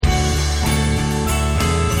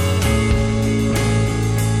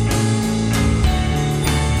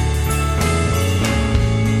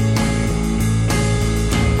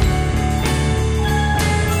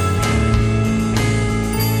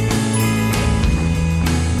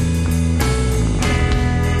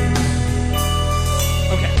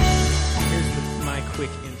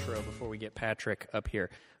Patrick up here.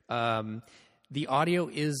 The audio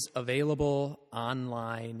is available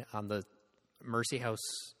online on the Mercy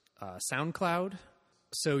House SoundCloud,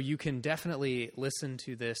 so you can definitely listen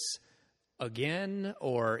to this again,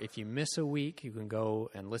 or if you miss a week, you can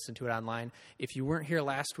go and listen to it online. If you weren't here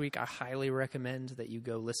last week, I highly recommend that you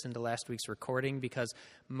go listen to last week's recording, because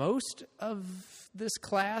most of this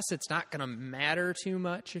class, it's not going to matter too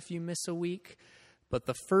much if you miss a week, but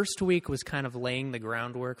the first week was kind of laying the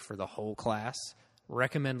groundwork for the whole class.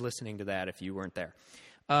 Recommend listening to that if you weren't there.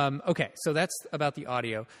 Okay, so that's about the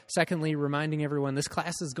audio. Secondly, reminding everyone, this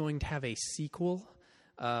class is going to have a sequel.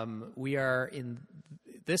 We are in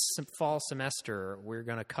this fall semester, we're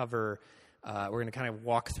going to cover, we're going to kind of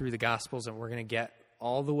walk through the Gospels, and we're going to get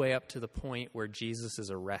all the way up to the point where Jesus is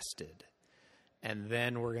arrested. And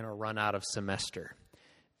then we're going to run out of semester.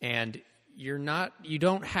 And you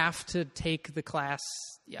don't have to take the class.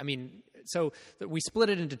 I mean, so we split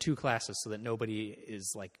it into two classes so that nobody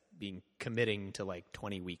is like committing to like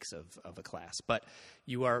 20 weeks of a class. But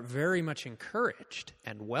you are very much encouraged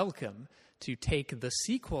and welcome to take the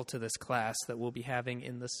sequel to this class that we'll be having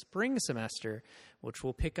in the spring semester, which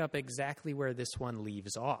will pick up exactly where this one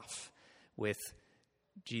leaves off, with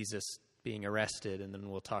Jesus being arrested, and then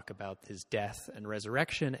we'll talk about his death and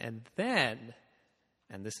resurrection, and then,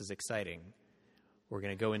 and this is exciting, we're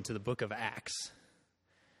going to go into the book of Acts.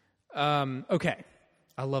 Okay,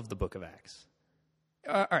 I love the book of Acts.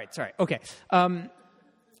 All right, sorry, okay.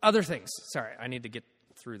 Other things, sorry, I need to get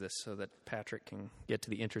through this so that Patrick can get to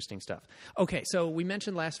the interesting stuff. Okay, so we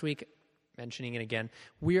mentioned last week, mentioning it again,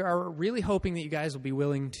 we are really hoping that you guys will be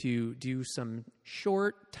willing to do some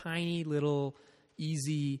short, tiny, little,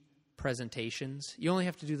 easy presentations. You only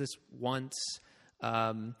have to do this once,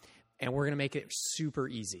 and we're going to make it super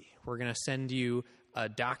easy. We're going to send you a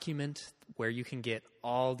document where you can get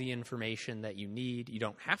all the information that you need. You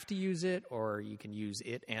don't have to use it, or you can use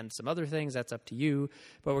it and some other things. That's up to you.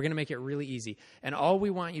 But we're going to make it really easy. And all we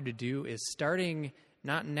want you to do is, starting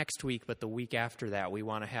not next week, but the week after that, we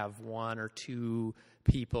want to have 1 or 2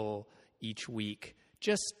 people each week,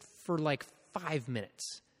 just for like 5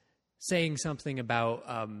 minutes, saying something about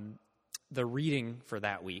the reading for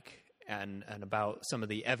that week and about some of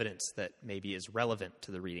the evidence that maybe is relevant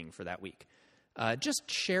to the reading for that week. Just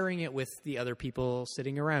sharing it with the other people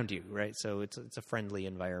sitting around you, right? So it's a friendly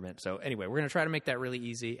environment. So anyway, we're going to try to make that really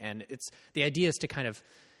easy, and the idea is to kind of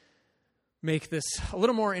make this a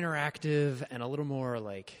little more interactive and a little more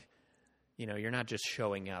like, you're not just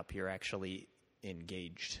showing up, you're actually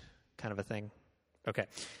engaged, kind of a thing. Okay,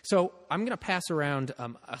 so I'm going to pass around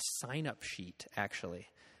a sign-up sheet, actually,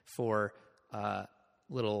 for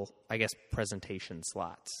little, I guess, presentation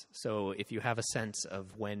slots. So if you have a sense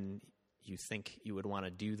of when you think you would want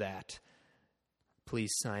to do that,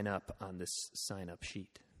 please sign up on this sign-up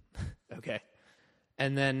sheet. Okay?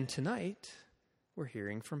 And then tonight, we're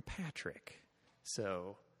hearing from Patrick.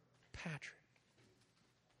 So, Patrick.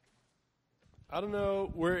 I don't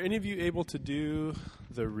know, were any of you able to do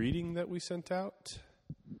the reading that we sent out?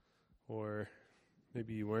 Or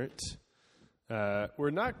maybe you weren't.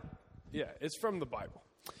 We're not, it's from the Bible.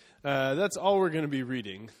 That's all we're going to be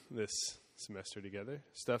reading this semester together.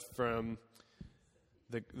 Stuff from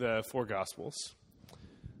the 4 Gospels.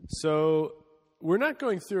 So we're not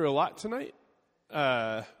going through a lot tonight,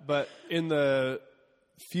 but in the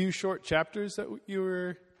few short chapters that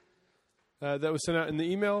that was sent out in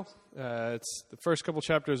the email, it's the first couple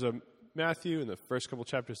chapters of Matthew and the first couple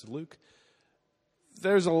chapters of Luke.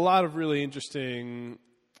 There's a lot of really interesting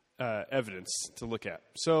evidence to look at.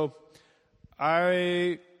 So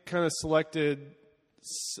I kind of selected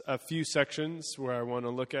a few sections where I want to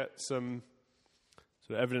look at some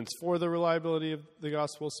sort of evidence for the reliability of the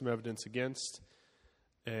gospel, some evidence against,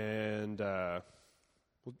 and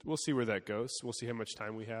we'll see where that goes. We'll see how much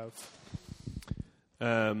time we have.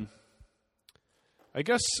 I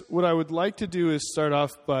guess what I would like to do is start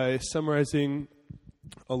off by summarizing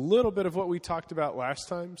a little bit of what we talked about last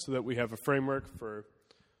time, so that we have a framework for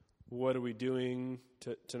what are we doing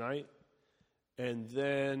tonight, and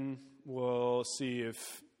then we'll see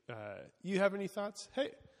if you have any thoughts,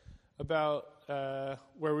 about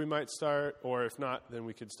where we might start, or if not, then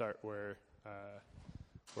we could start where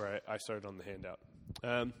I started on the handout.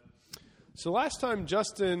 So last time,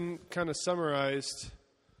 Justin kind of summarized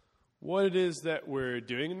what it is that we're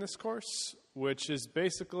doing in this course, which is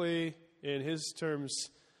basically, in his terms,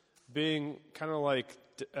 being kind of like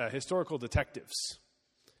historical detectives.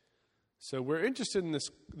 So we're interested in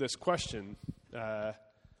this question.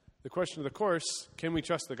 The question of the course, can we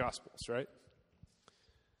trust the Gospels, right?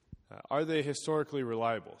 Are they historically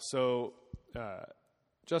reliable? So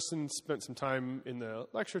Justin spent some time in the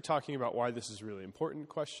lecture talking about why this is a really important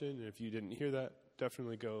question. And if you didn't hear that,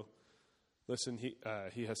 definitely go listen.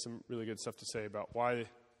 He has some really good stuff to say about why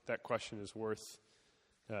that question is worth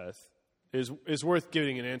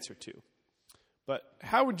giving an answer to. But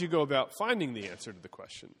how would you go about finding the answer to the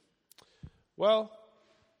question? Well,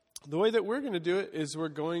 the way that we're going to do it is we're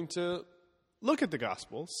going to look at the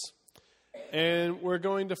Gospels, and we're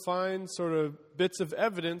going to find sort of bits of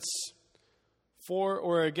evidence for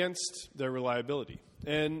or against their reliability.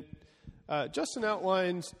 And Justin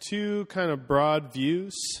outlined two kind of broad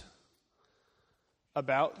views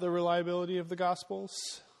about the reliability of the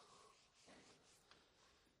Gospels.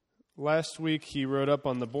 Last week he wrote up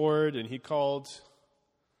on the board and he called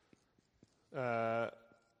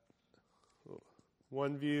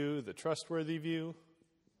one view the trustworthy view,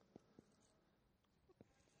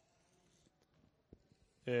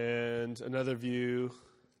 and another view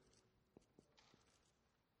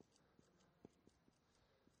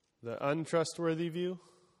the untrustworthy view.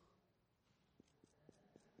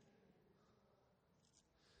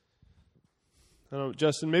 I don't know,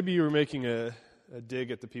 Justin, maybe you were making a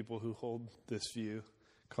dig at the people who hold this view,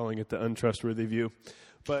 calling it the untrustworthy view.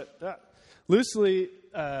 But loosely,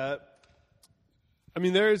 there's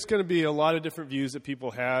going to be a lot of different views that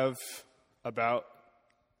people have about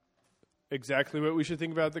exactly what we should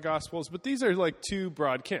think about the Gospels, but these are like two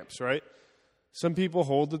broad camps, right? Some people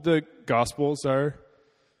hold that the Gospels are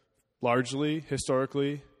largely,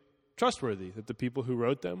 historically, trustworthy, that the people who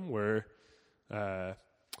wrote them were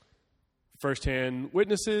first-hand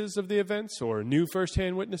witnesses of the events or new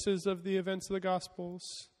first-hand witnesses of the events of the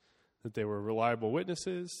Gospels, that they were reliable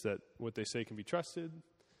witnesses, that what they say can be trusted.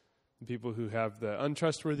 And people who have the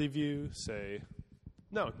untrustworthy view say,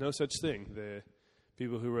 no such thing. The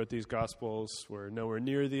people who wrote these Gospels were nowhere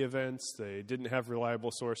near the events, they didn't have reliable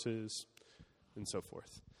sources, and so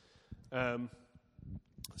forth.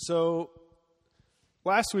 So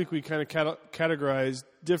last week we kind of categorized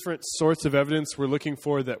different sorts of evidence we're looking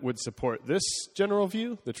for that would support this general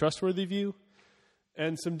view, the trustworthy view,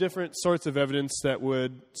 and some different sorts of evidence that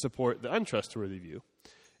would support the untrustworthy view.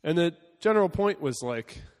 And the general point was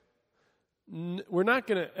like, we're not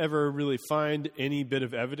going to ever really find any bit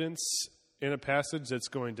of evidence in a passage that's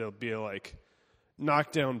going to be like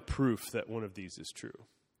knockdown proof that one of these is true.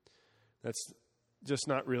 That's just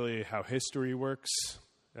not really how history works.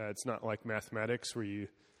 It's not like mathematics where you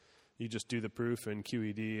just do the proof and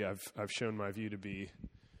QED, I've shown my view to be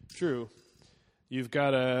true. You've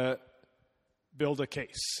got to build a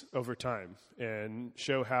case over time and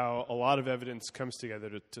show how a lot of evidence comes together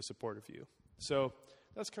to support a view. So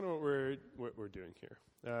that's kind of what we're doing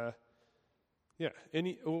here.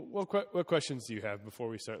 What questions do you have before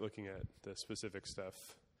we start looking at the specific stuff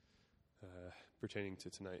pertaining to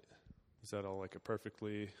tonight? Is that all like a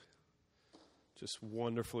perfectly, just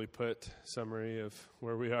wonderfully put summary of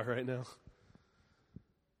where we are right now?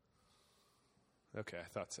 Okay, I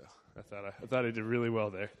thought so. I thought I did really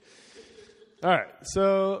well there. All right,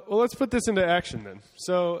 so let's put this into action then.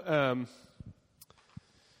 So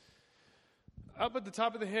up at the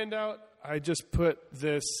top of the handout, I just put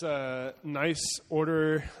this nice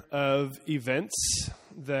order of events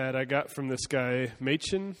that I got from this guy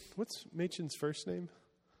Machen. What's Machen's first name?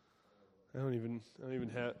 I don't even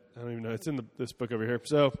know. It's in this book over here.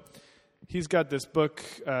 So he's got this book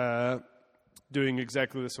doing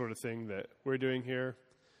exactly the sort of thing that we're doing here,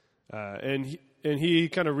 and he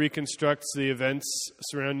kind of reconstructs the events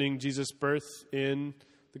surrounding Jesus' birth in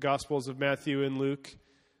the Gospels of Matthew and Luke,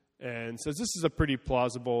 and says this is a pretty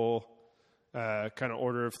plausible kind of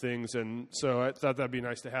order of things. And so I thought that'd be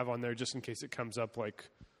nice to have on there just in case it comes up like,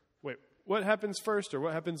 wait, what happens first or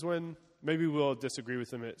what happens when? Maybe we'll disagree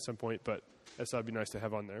with him at some point, but I thought it'd be nice to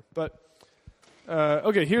have on there. But,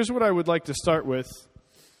 okay, here's what I would like to start with,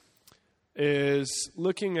 is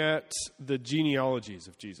looking at the genealogies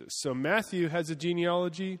of Jesus. So Matthew has a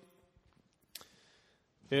genealogy.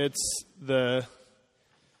 It's the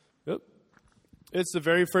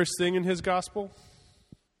very first thing in his gospel,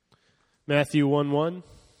 Matthew 1:1.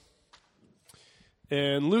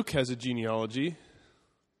 And Luke has a genealogy.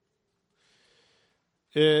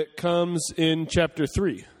 It comes in chapter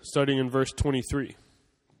 3, starting in verse 23.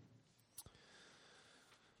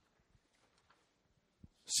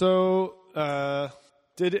 So,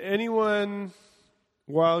 did anyone,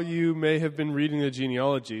 while you may have been reading the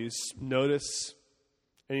genealogies, notice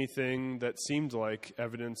anything that seemed like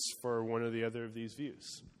evidence for one or the other of these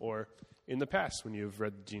views? Or in the past when you've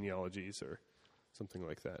read the genealogies or something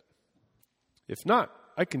like that? If not,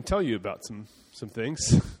 I can tell you about some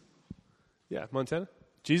things. Yeah, Montana?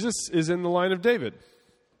 Jesus is in the line of David.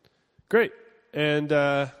 Great. And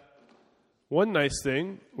one nice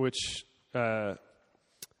thing, which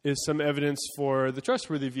is some evidence for the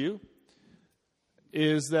trustworthy view,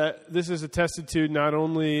 is that this is attested to not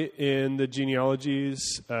only in the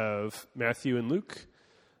genealogies of Matthew and Luke,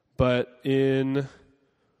 but in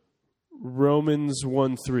Romans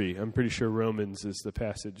 1:3. I'm pretty sure Romans is the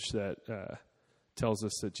passage that tells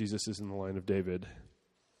us that Jesus is in the line of David.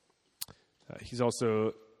 It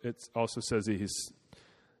also says that he's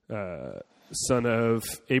son of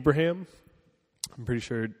Abraham. I'm pretty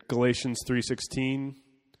sure Galatians 3:16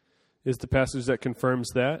 is the passage that confirms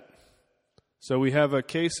that. So we have a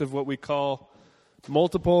case of what we call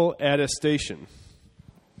multiple attestation.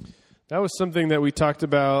 That was something that we talked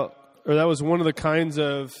about, or that was one of the kinds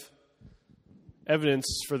of evidence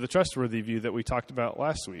for the trustworthy view that we talked about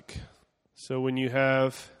last week. So when you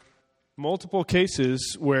have multiple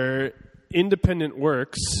cases where independent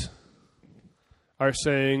works are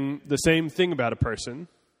saying the same thing about a person,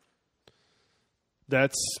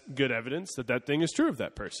 that's good evidence that that thing is true of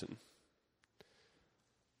that person.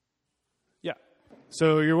 Yeah.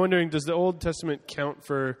 So you're wondering, does the Old Testament count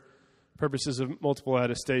for purposes of multiple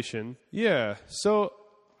attestation? Yeah. So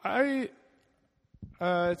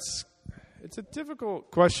it's a difficult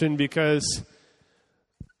question because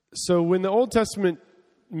so when the Old Testament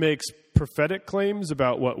makes prophetic claims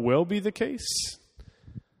about what will be the case,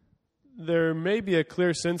 there may be a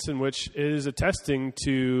clear sense in which it is attesting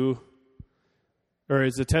to, or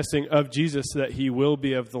is attesting of Jesus that he will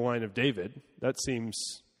be of the line of David. That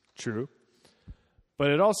seems true. But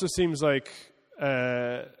it also seems like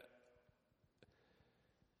it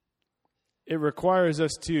requires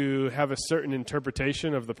us to have a certain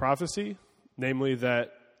interpretation of the prophecy, namely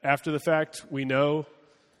that after the fact we know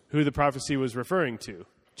who the prophecy was referring to,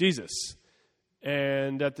 Jesus.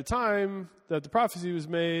 And at the time that the prophecy was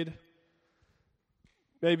made,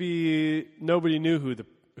 maybe nobody knew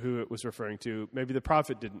who it was referring to. Maybe the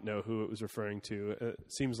prophet didn't know who it was referring to.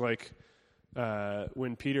 It seems like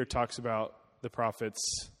when Peter talks about the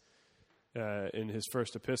prophets in his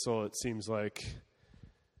first epistle, it seems like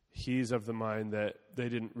he's of the mind that they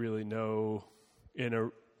didn't really know in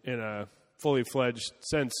a fully fledged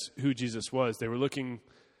sense who Jesus was. They were looking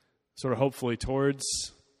sort of hopefully towards,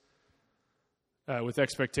 with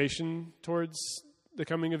expectation towards the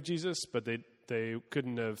coming of Jesus, but they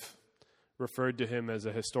couldn't have referred to him as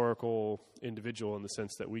a historical individual in the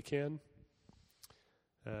sense that we can.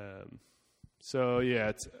 So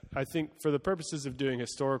yeah, I think for the purposes of doing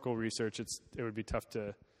historical research, it would be tough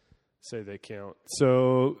to say they count.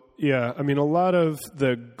 So yeah, I mean, a lot of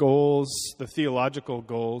the goals, the theological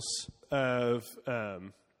goals of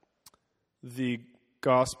the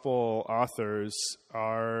gospel authors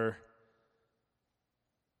are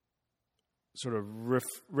sort of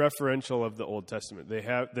referential of the Old Testament.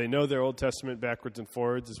 They know their Old Testament backwards and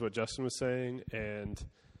forwards, is what Justin was saying, and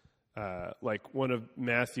like one of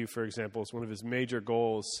Matthew, for example, is one of his major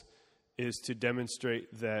goals is to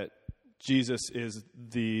demonstrate that Jesus is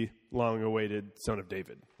the long-awaited son of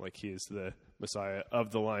David, like he is the Messiah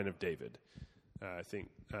of the line of David. I think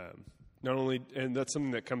not only, and that's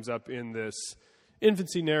something that comes up in this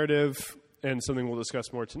infancy narrative and something we'll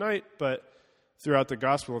discuss more tonight, but throughout the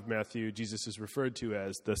Gospel of Matthew, Jesus is referred to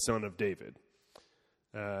as the son of David.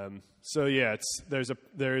 So yeah,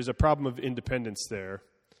 there is a problem of independence there,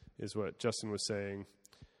 is what Justin was saying.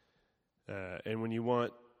 And when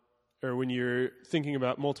you're thinking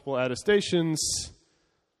about multiple attestations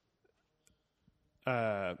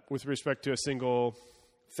with respect to a single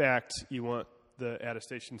fact, you want the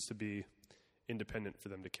attestations to be independent for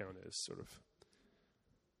them to count as sort of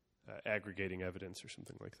aggregating evidence or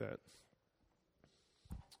something like that.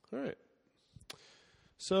 All right.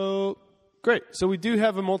 So, great. So we do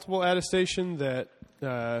have a multiple attestation that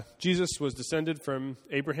Jesus was descended from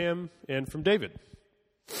Abraham and from David.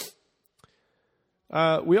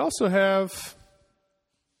 We also have,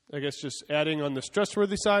 I guess just adding on this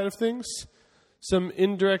trustworthy side of things, some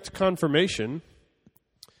indirect confirmation.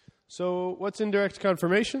 So what's indirect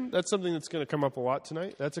confirmation? That's something that's going to come up a lot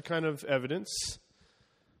tonight. That's a kind of evidence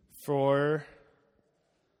for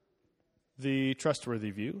the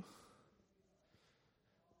trustworthy view.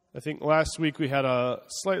 I think last week we had a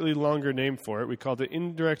slightly longer name for it. We called it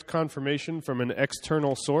indirect confirmation from an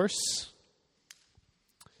external source.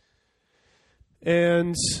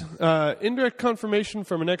 And indirect confirmation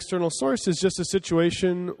from an external source is just a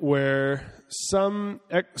situation where some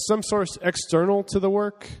source external to the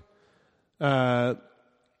work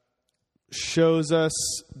shows us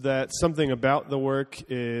that something about the work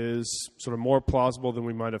is sort of more plausible than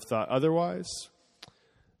we might have thought otherwise.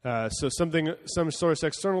 So some source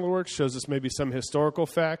external to the work shows us maybe some historical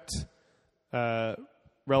fact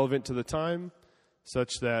relevant to the time,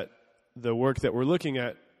 such that the work that we're looking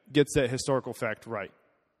at gets that historical fact right.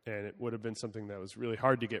 And it would have been something that was really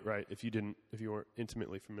hard to get right if you weren't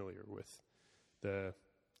intimately familiar with the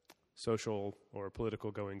social or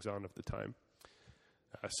political goings-on of the time.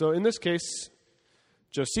 So in this case,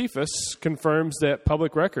 Josephus confirms that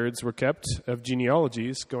public records were kept of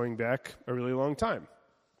genealogies going back a really long time.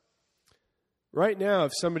 Right now,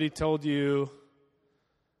 if somebody told you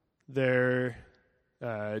their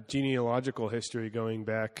genealogical history going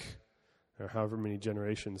back, or however many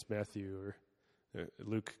generations, Matthew or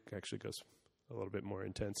Luke actually goes a little bit more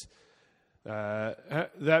intense,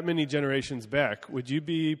 that many generations back, would you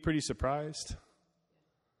be pretty surprised?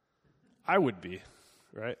 I would be,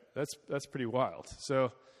 right? That's pretty wild.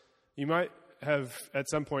 So you might have at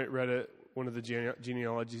some point read one of the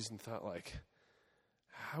genealogies and thought, like,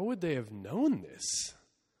 how would they have known this?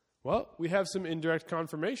 Well, we have some indirect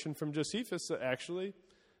confirmation from Josephus that actually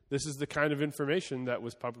this is the kind of information that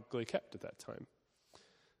was publicly kept at that time.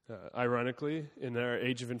 Ironically, in our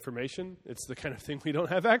age of information, it's the kind of thing we don't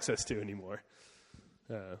have access to anymore.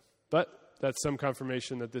 But that's some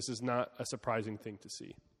confirmation that this is not a surprising thing to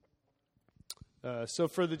see. So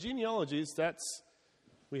for the genealogies,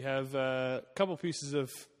 we have a couple pieces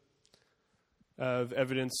of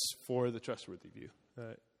evidence for the trustworthy view.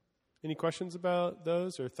 Any questions about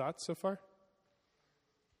those or thoughts so far?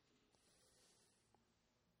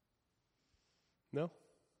 No?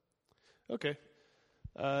 Okay.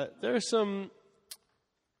 There are some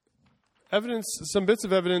bits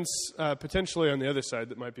of evidence potentially on the other side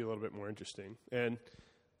that might be a little bit more interesting. And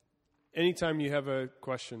anytime you have a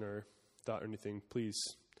question or thought or anything, please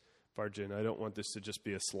barge in. I don't want this to just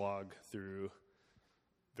be a slog through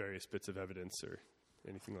various bits of evidence or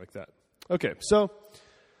anything like that. Okay, so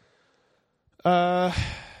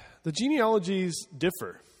the genealogies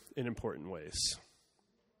differ in important ways.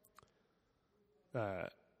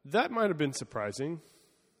 That might have been surprising.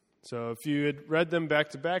 So if you had read them back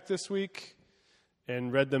to back this week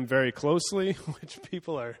and read them very closely, which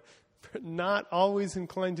people are not always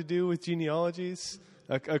inclined to do with genealogies,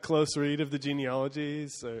 a close read of the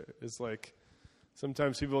genealogies is like,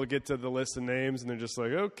 sometimes people get to the list of names and they're just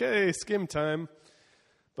like, okay, skim time.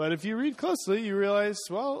 But if you read closely, you realize,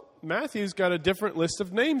 well, Matthew's got a different list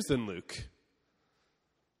of names than Luke.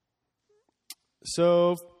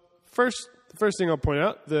 So the first thing I'll point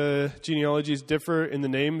out, the genealogies differ in the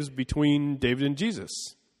names between David and Jesus.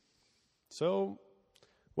 So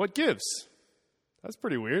what gives? That's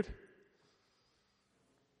pretty weird.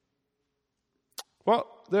 Well,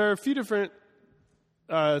 there are a few different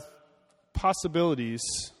possibilities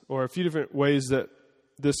or a few different ways that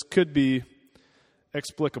this could be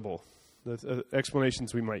explicable, the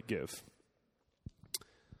explanations we might give.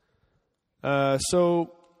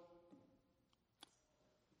 So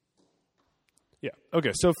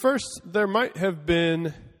first, there might have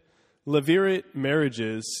been levirate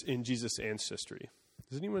marriages in Jesus' ancestry.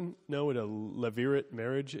 Does anyone know what a levirate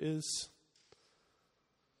marriage is?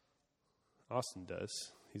 Austin does.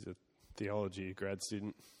 He's a theology grad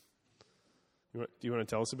student. Do you want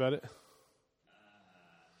to tell us about it?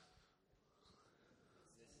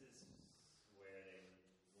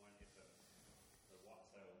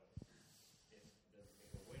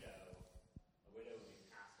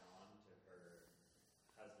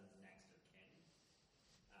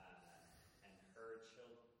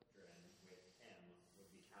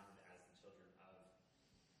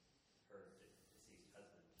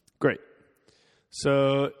 Great.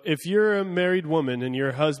 So if you're a married woman and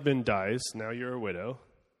your husband dies, now you're a widow,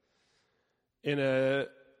 in a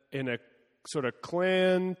sort of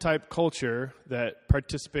clan type culture that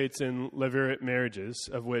participates in levirate marriages,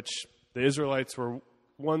 of which the Israelites were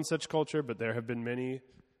one such culture, but there have been many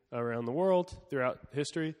around the world throughout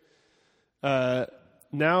history.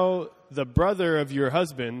 Now the brother of your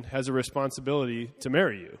husband has a responsibility to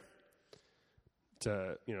marry you.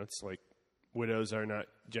 It's like widows are not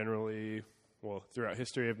generally, throughout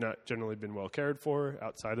history have not generally been well cared for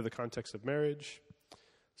outside of the context of marriage.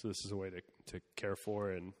 So this is a way to care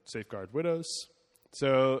for and safeguard widows.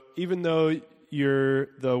 So even though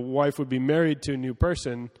the wife would be married to a new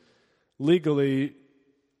person, legally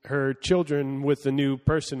her children with the new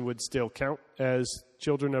person would still count as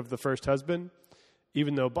children of the first husband,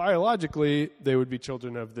 even though biologically they would be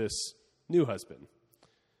children of this new husband.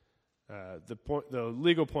 The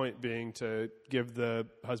legal point being to give the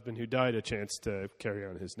husband who died a chance to carry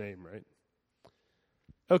on his name, right?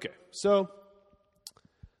 Okay, so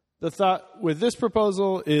the thought with this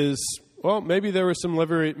proposal is, maybe there were some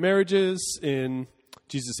levirate marriages in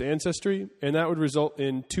Jesus' ancestry, and that would result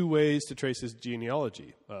in two ways to trace his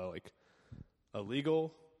genealogy, like a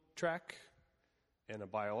legal track and a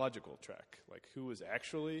biological track. Like who was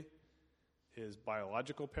actually his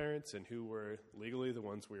biological parents and who were legally the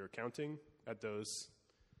ones we were counting at those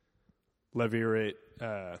levirate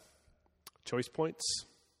choice points.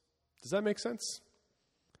 Does that make sense?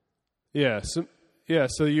 Yeah.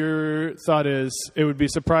 So your thought is it would be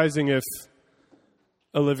surprising if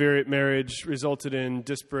a levirate marriage resulted in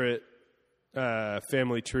disparate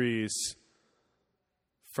family trees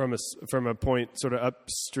from a point sort of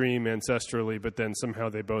upstream ancestrally, but then somehow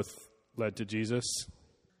they both led to Jesus.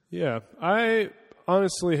 Yeah, I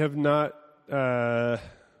honestly have not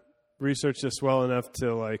researched this well enough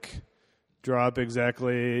to draw up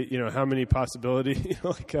exactly how many possibilities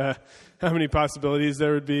how many possibilities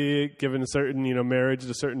there would be given a certain marriage at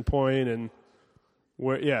a certain point, and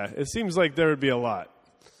where it seems like there would be a lot.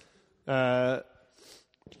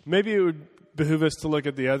 Maybe it would behoove us to look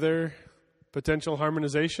at the other potential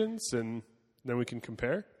harmonizations, and then we can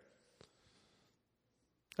compare.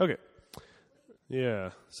 Okay. Yeah,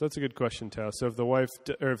 so that's a good question, Tao. So if the wife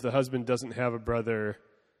or if the husband doesn't have a brother,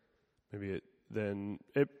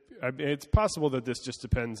 it's possible that this just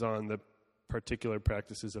depends on the particular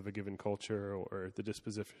practices of a given culture or the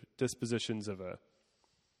dispositions of a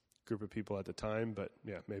group of people at the time. But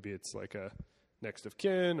yeah, maybe it's like a next of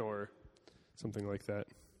kin or something like that.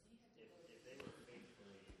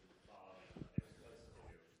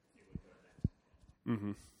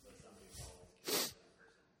 Mm-hmm.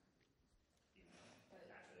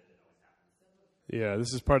 Yeah,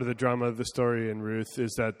 this is part of the drama of the story in Ruth,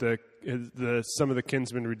 is that some of the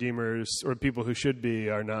kinsman redeemers, or people who should be,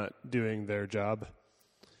 are not doing their job.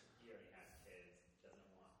 He already has kids,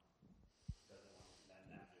 doesn't want them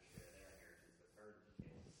to have to share their inheritance with her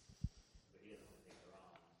kids, but he doesn't want to take her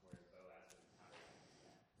on, whereas Boaz doesn't have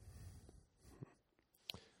that.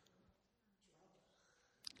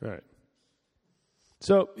 All right.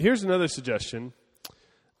 So here's another suggestion.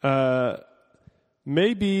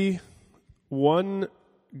 Maybe one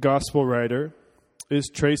gospel writer is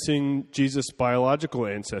tracing Jesus' biological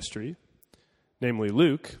ancestry, namely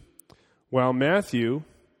Luke, while Matthew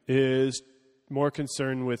is more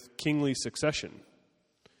concerned with kingly succession.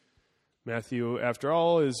 Matthew, after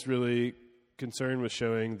all, is really concerned with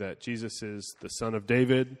showing that Jesus is the son of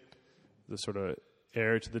David, the sort of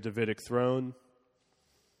heir to the Davidic throne.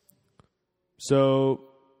 So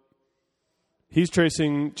he's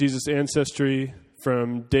tracing Jesus' ancestry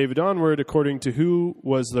from David onward according to who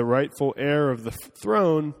was the rightful heir of the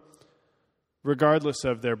throne, regardless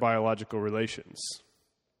of their biological relations.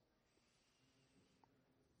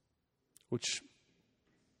 Which,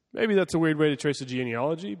 maybe that's a weird way to trace a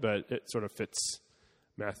genealogy, but it sort of fits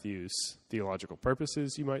Matthew's theological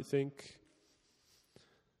purposes, you might think.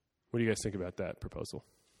 What do you guys think about that proposal?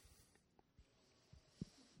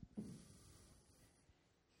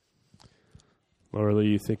 Laura Lee,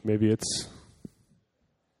 you think maybe it's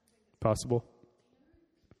possible?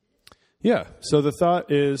 Yeah, so the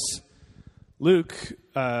thought is Luke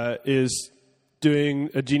is doing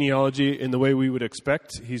a genealogy in the way we would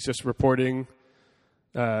expect. He's just reporting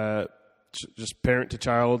just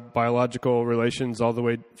parent-to-child biological relations all the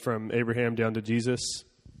way from Abraham down to Jesus.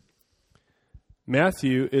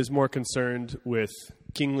 Matthew is more concerned with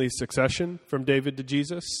kingly succession from David to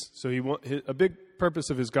Jesus. So a big purpose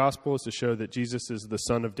of his gospel is to show that Jesus is the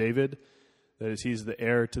son of David. That is, he's the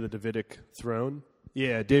heir to the Davidic throne.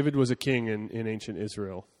 Yeah, David was a king in ancient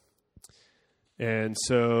Israel. And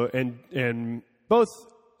so, and both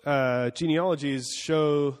genealogies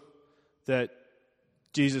show that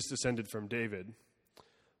Jesus descended from David.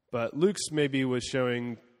 But Luke's maybe was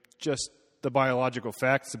showing just the biological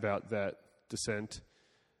facts about that descent,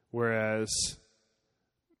 whereas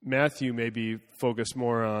Matthew maybe focused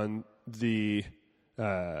more on the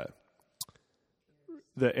heirs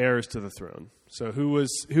to the throne. So who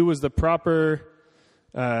was the proper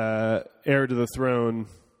heir to the throne?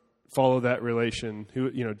 Follow that relation.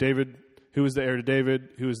 David. Who was the heir to David?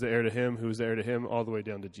 Who was the heir to him? Who was the heir to him? All the way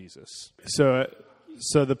down to Jesus. So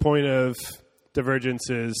the point of divergence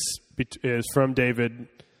is from David.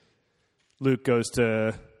 Luke goes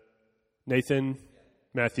to Nathan.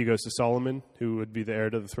 Matthew goes to Solomon, who would be the heir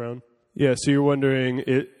to the throne. Yeah. So you're wondering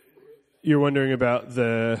about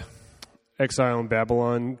the exile in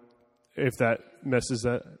Babylon, if that messes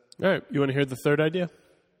that. All right. You want to hear the third idea?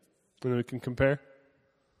 And then we can compare.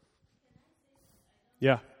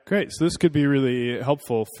 Yeah. Great. So this could be really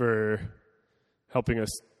helpful for helping us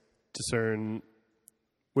discern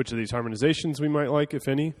which of these harmonizations we might like, if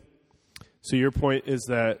any. So your point is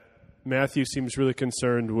that Matthew seems really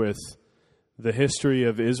concerned with the history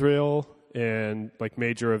of Israel and like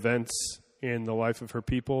major events in the life of her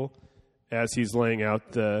people, as he's laying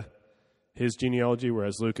out his genealogy,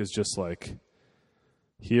 whereas Luke is just like,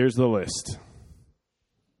 here's the list.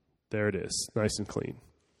 There it is, nice and clean.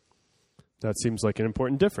 That seems like an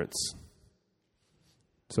important difference.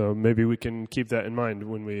 So maybe we can keep that in mind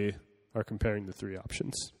when we are comparing the three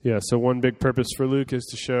options. Yeah, so one big purpose for Luke is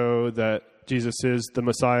to show that Jesus is the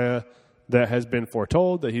Messiah that has been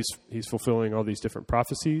foretold, that he's fulfilling all these different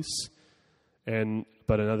prophecies.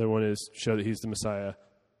 But another one is show that he's the Messiah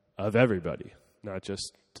of everybody, not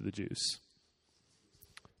just to the Jews.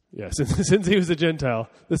 Yeah, since he was a Gentile,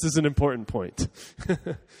 this is an important point.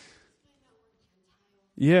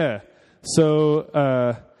 Yeah,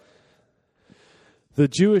 so the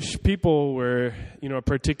Jewish people were, a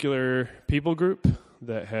particular people group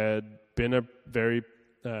that had been a very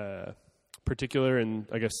particular and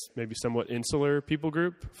I guess maybe somewhat insular people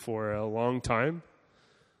group for a long time,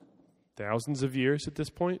 thousands of years at this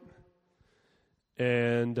point.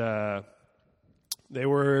 And they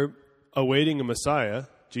were awaiting a Messiah.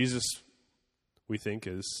 Jesus, we think,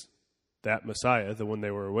 is that Messiah, the one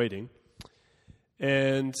they were awaiting.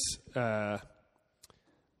 And a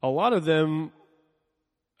lot of them,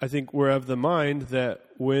 I think, were of the mind that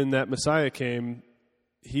when that Messiah came,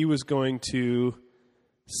 he was going to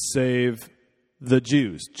save the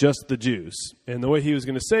Jews, just the Jews. And the way he was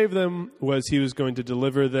going to save them was he was going to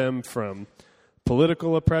deliver them from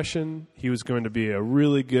political oppression. He was going to be a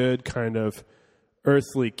really good kind of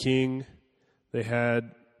earthly king. They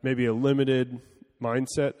had maybe a limited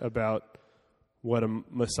mindset about what a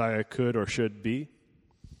Messiah could or should be.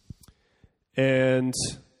 And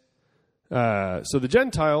so the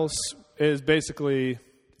Gentiles is basically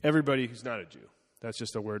everybody who's not a Jew. That's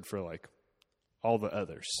just a word for like all the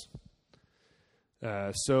others.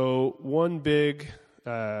 So one big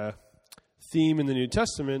theme in the New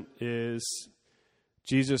Testament is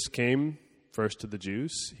Jesus came first to the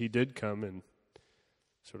Jews. He did come and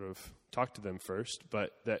sort of talk to them first,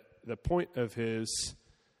 but that the point of his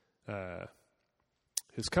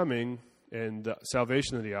coming and the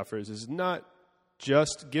salvation that he offers is not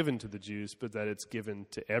just given to the Jews, but that it's given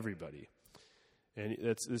to everybody. And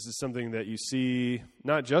this is something that you see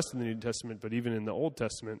not just in the New Testament, but even in the Old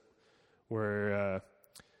Testament, where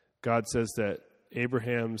God says that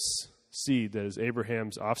Abraham's seed, that is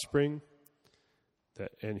Abraham's offspring,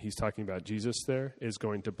 and he's talking about Jesus there, is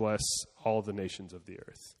going to bless all the nations of the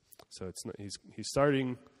earth. So he's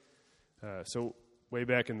starting. So way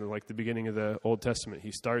back in the beginning of the Old Testament,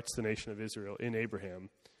 he starts the nation of Israel in Abraham,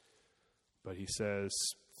 but he says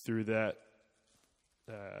through that.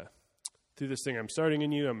 Through this thing I'm starting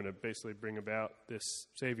in you, I'm going to basically bring about this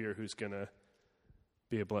Savior who's going to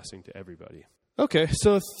be a blessing to everybody. Okay,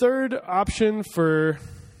 so third option for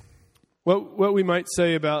what we might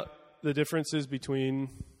say about the differences between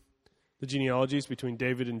the genealogies between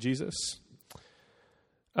David and Jesus.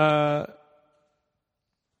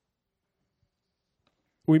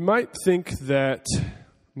 We might think that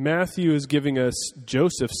Matthew is giving us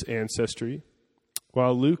Joseph's ancestry,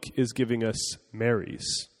 while Luke is giving us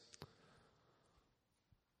Mary's.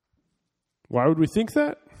 Why would we think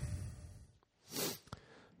that?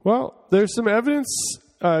 Well, there's some evidence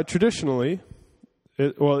traditionally.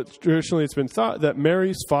 Traditionally it's been thought that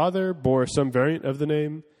Mary's father bore some variant of the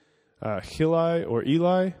name Heli or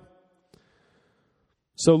Eli.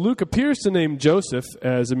 So Luke appears to name Joseph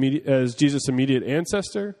as Jesus' immediate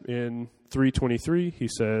ancestor. In 3:23, he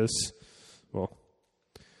says,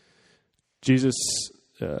 Jesus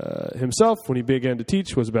himself, when he began to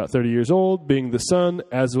teach, was about 30 years old, being the son,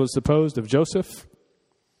 as was supposed, of Joseph.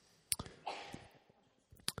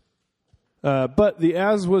 But the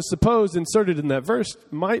as was supposed inserted in that verse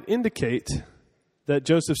might indicate that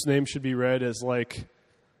Joseph's name should be read as like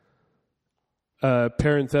a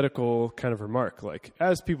parenthetical kind of remark, like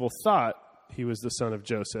as people thought he was the son of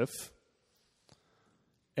Joseph,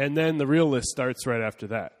 and then the real list starts right after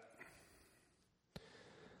that.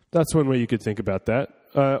 That's one way you could think about that.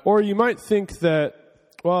 Or you might think that,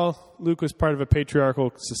 Luke was part of a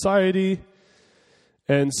patriarchal society,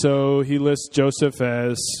 and so he lists Joseph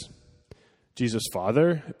as Jesus'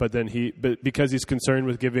 father, but because he's concerned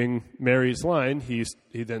with giving Mary's line, he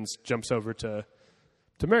then jumps over to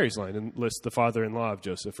Mary's line and lists the father-in-law of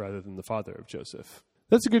Joseph rather than the father of Joseph.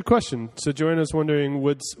 That's a good question. So Joanna's wondering,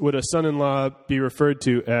 would a son-in-law be referred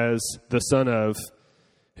to as the son of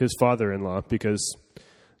his father-in-law? Because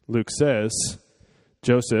Luke says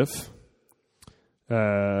Joseph,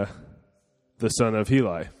 the son of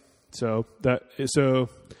Heli. So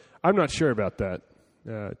I'm not sure about that.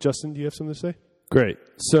 Justin, do you have something to say? Great.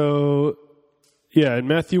 So, in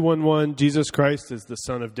Matthew 1:1, Jesus Christ is the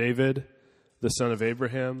son of David, the son of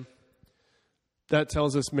Abraham. that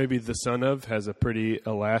tells us maybe the son of has a pretty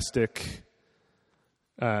elastic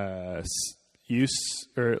use,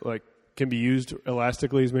 or like can be used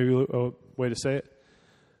elastically is maybe a way to say it.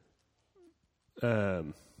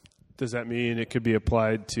 Does that mean it could be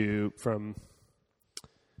applied to from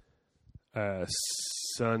a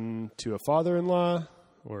son to a father-in-law,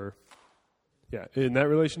 or in that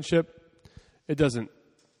relationship? It doesn't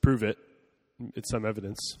prove it. It's some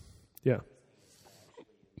evidence. Yeah.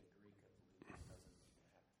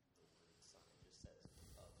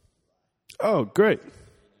 Oh, great.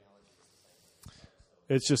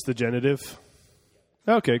 It's just the genitive.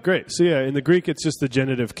 Okay, great. So in the Greek, it's just the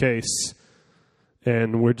genitive case,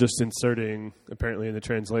 and we're just inserting, apparently in the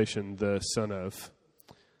translation, the son of.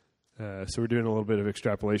 So we're doing a little bit of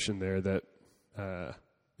extrapolation there that,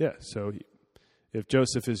 so if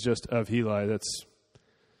Joseph is just of Heli, that's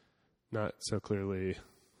not so clearly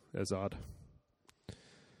as odd.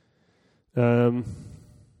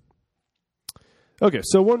 Okay,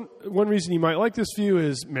 so one reason you might like this view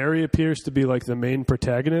is Mary appears to be like the main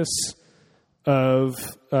protagonist of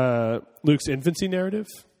Luke's infancy narrative.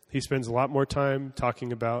 He spends a lot more time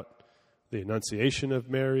talking about the Annunciation of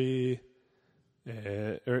Mary,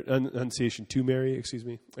 or Annunciation to Mary,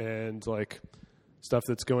 and like stuff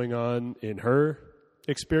that's going on in her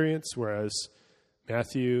experience, whereas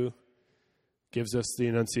Matthew gives us the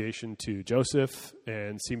Annunciation to Joseph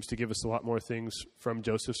and seems to give us a lot more things from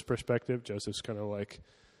Joseph's perspective. Joseph's kind of like,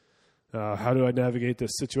 how do I navigate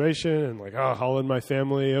this situation? And like, hauling my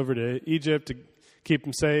family over to Egypt to keep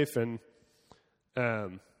them safe. And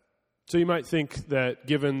so you might think that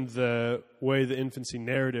given the way the infancy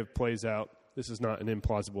narrative plays out, this is not an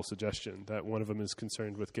implausible suggestion, that one of them is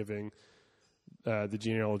concerned with giving the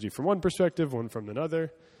genealogy from one perspective, one from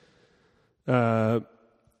another.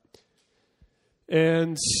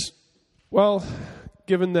 And, well,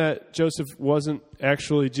 given that Joseph wasn't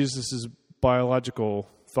actually Jesus' biological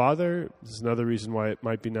father, this is another reason why it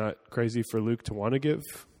might be not crazy for Luke to want to give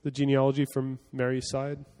the genealogy from Mary's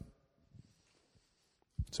side.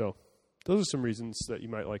 So those are some reasons that you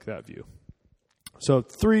might like that view. So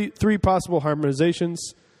three possible harmonizations.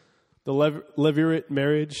 The Levirate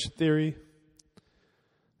marriage theory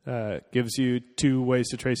gives you two ways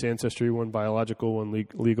to trace ancestry, one biological, one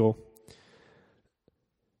legal.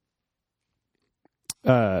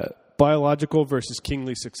 Biological versus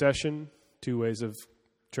kingly succession, two ways of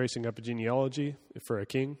tracing up a genealogy for a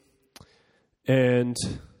king. And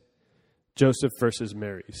Joseph versus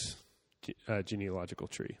Mary's genealogical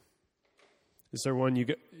tree. Is there one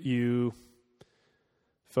you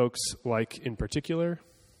folks like in particular?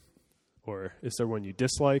 Or is there one you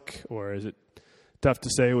dislike? Or is it tough to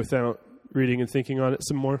say without reading and thinking on it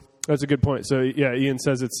some more? That's a good point. So Ian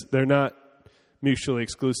says they're not mutually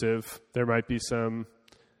exclusive. There might be some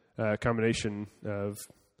combination of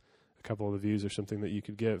a couple of the views or something that you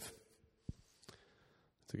could give.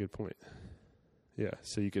 That's a good point. Yeah,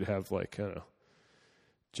 so you could have like, I don't know,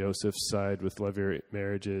 Joseph's side with Levirate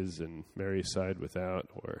marriages and Mary's side without,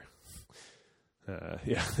 or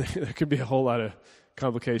there could be a whole lot of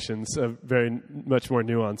complications, a very much more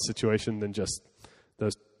nuanced situation than just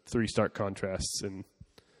those three stark contrasts, and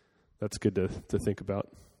that's good to think about.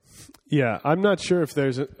 Yeah, I'm not sure if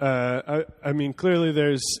there's, I mean, clearly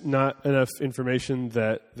there's not enough information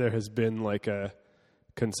that there has been like a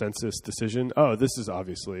consensus decision. Oh, this is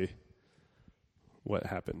obviously what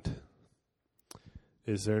happened.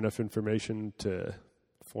 Is there enough information to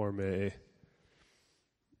form a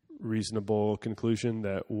reasonable conclusion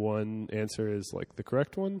that one answer is like the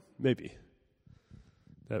correct one? Maybe.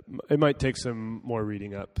 It might take some more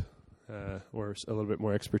reading up or a little bit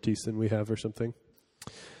more expertise than we have or something.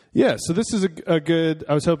 Yeah, so this is a good,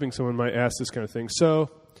 I was hoping someone might ask this kind of thing. So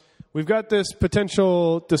we've got this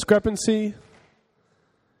potential discrepancy,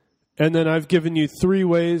 and then I've given you three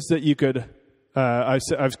ways that you could,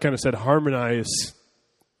 I've kind of said harmonize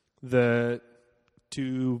the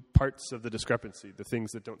two parts of the discrepancy, the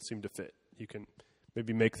things that don't seem to fit. You can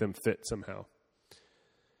maybe make them fit somehow.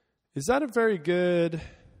 Is that a very good,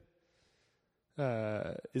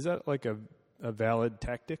 is that like a valid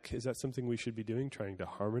tactic? Is that something we should be doing, trying to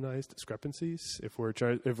harmonize discrepancies if we're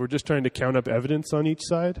just trying to count up evidence on each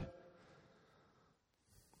side?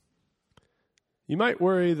 You might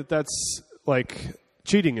worry that that's like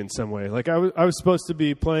cheating in some way. Like I was supposed to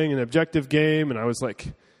be playing an objective game, and I was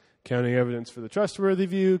like counting evidence for the trustworthy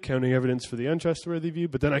view, counting evidence for the untrustworthy view,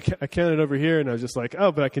 but then I counted over here, and I was just like,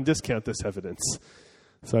 oh, but I can discount this evidence,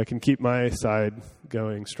 so I can keep my side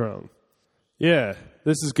going strong. Yeah,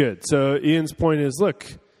 this is good. So Ian's point is, look,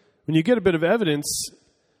 when you get a bit of evidence,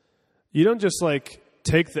 you don't just like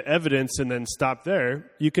take the evidence and then stop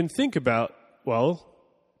there. You can think about well,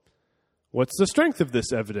 what's the strength of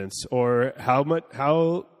this evidence? Or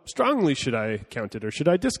how strongly should I count it, or should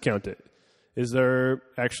I discount it? Is there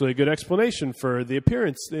actually a good explanation for the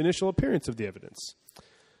initial appearance of the evidence?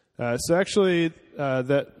 So actually,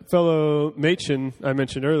 that fellow Machen I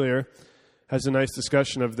mentioned earlier has a nice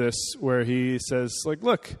discussion of this where he says, like,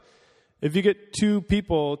 look, if you get two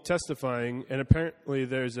people testifying and apparently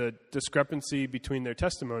there's a discrepancy between their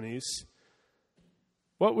testimonies,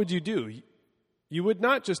 what would you do? You would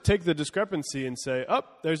not just take the discrepancy and say, oh,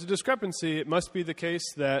 there's a discrepancy. It must be the case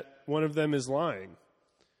that one of them is lying.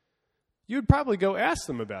 You'd probably go ask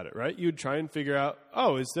them about it, right? You'd try and figure out,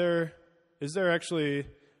 oh, is there actually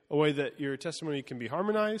a way that your testimony can be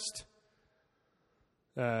harmonized?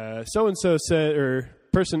 So-and-so said, or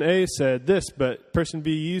person A said this, but person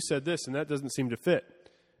B, you said this, and that doesn't seem to fit.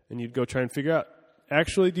 And you'd go try and figure out,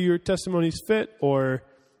 actually, do your testimonies fit, or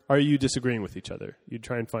are you disagreeing with each other? You'd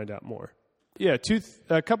try and find out more. Yeah,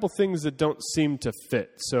 a couple things that don't seem to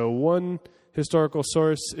fit. So one historical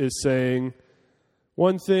source is saying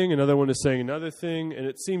one thing, another one is saying another thing, and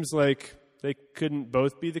it seems like they couldn't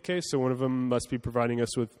both be the case, so one of them must be providing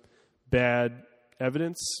us with bad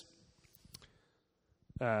evidence.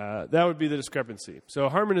 That would be the discrepancy. So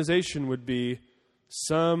harmonization would be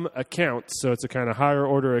some account, so it's a kind of higher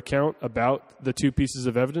order account about the two pieces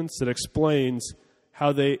of evidence that explains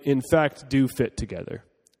how they in fact do fit together,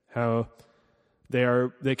 how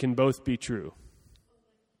they can both be true.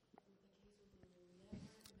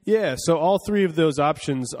 Yeah, so all three of those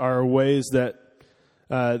options are ways that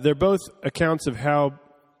they're both accounts of how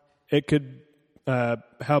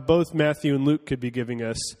both Matthew and Luke could be giving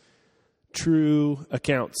us true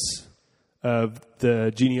accounts of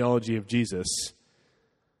the genealogy of Jesus.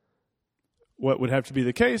 What would have to be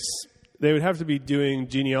the case? They would have to be doing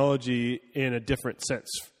genealogy in a different sense,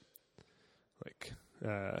 like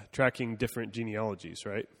tracking different genealogies,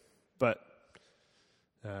 right? But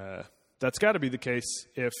that's got to be the case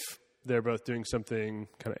if they're both doing something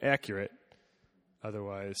kind of accurate.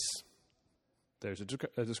 Otherwise, there's a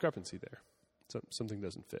discrepancy there. Something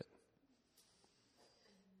doesn't fit.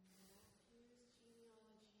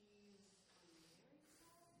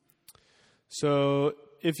 So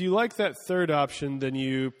if you like that third option, then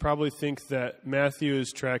you probably think that Matthew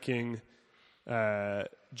is tracking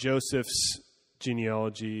Joseph's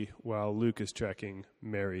genealogy while Luke is tracking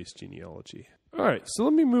Mary's genealogy. All right, so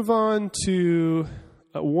let me move on to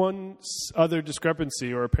one other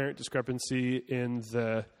discrepancy or apparent discrepancy in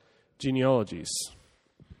the genealogies.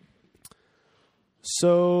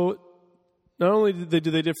 So not only do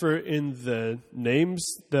they differ in the names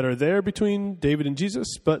that are there between David and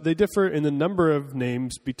Jesus, but they differ in the number of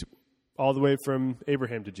names all the way from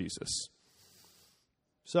Abraham to Jesus.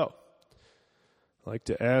 So, I like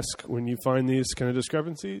to ask, when you find these kind of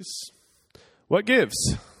discrepancies, what gives?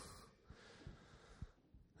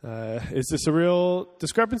 Is this a real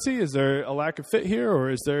discrepancy? Is there a lack of fit here,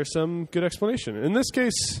 or is there some good explanation? In this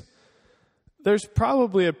case, there's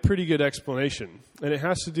probably a pretty good explanation, and it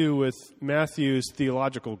has to do with Matthew's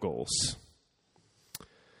theological goals.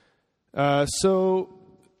 So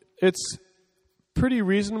it's pretty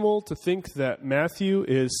reasonable to think that Matthew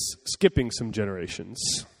is skipping some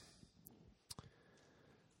generations.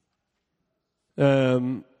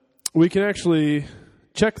 We can actually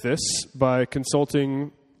check this by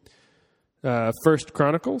consulting 1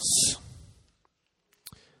 Chronicles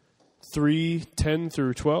 3:10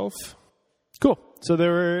 through 12. Cool. So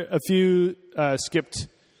there were a few skipped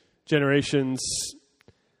generations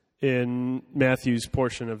in Matthew's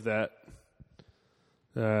portion of that,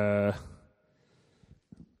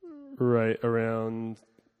 right around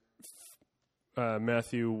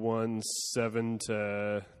Matthew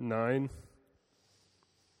 1:7-9.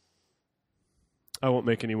 I won't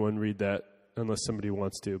make anyone read that unless somebody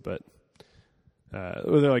wants to, but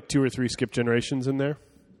were there like 2 or 3 skipped generations in there?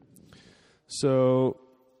 So,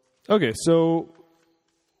 okay, so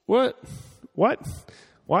what?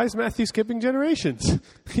 Why is Matthew skipping generations?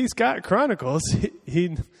 He's got Chronicles.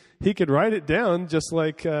 He could write it down just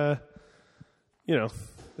like, that's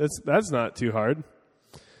not too hard.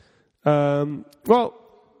 Well,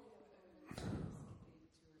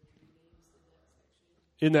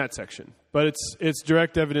 in that section. But it's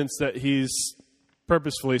direct evidence that he's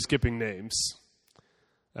purposefully skipping names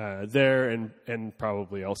there and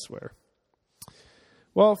probably elsewhere.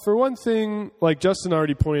 Well, for one thing, like Justin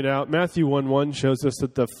already pointed out, Matthew 1:1 shows us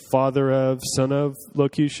that the father of, son of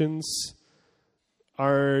locutions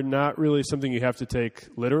are not really something you have to take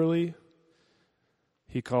literally.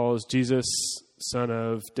 He calls Jesus son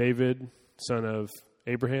of David, son of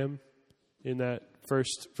Abraham in that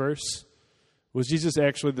first verse. Was Jesus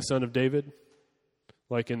actually the son of David?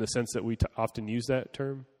 like in the sense that we often use that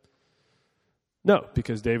term? No,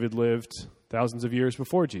 because David lived thousands of years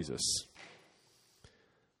before Jesus.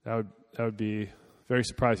 That would be very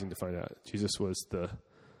surprising to find out. Jesus was the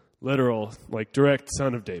literal, like, direct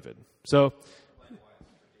son of David. So,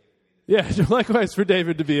 yeah, likewise for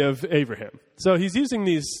David to be of Abraham. So he's using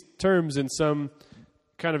these terms in some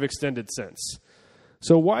kind of extended sense.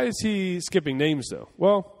 So why is he skipping names, though?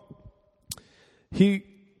 Well, he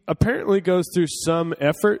apparently goes through some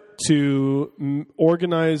effort to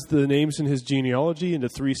organize the names in his genealogy into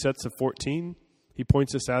 3 sets of 14. He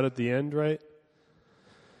points this out at the end, right?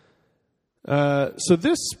 So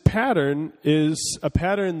this pattern is a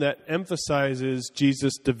pattern that emphasizes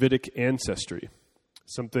Jesus' Davidic ancestry.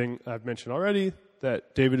 Something I've mentioned already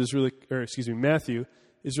that Matthew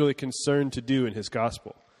is really concerned to do in his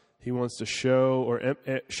gospel. He wants to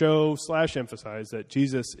show/emphasize that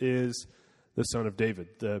Jesus is the son of David,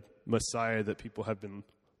 the Messiah that people have been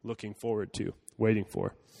looking forward to, waiting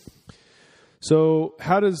for. So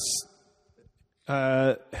how does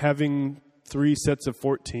having 3 sets of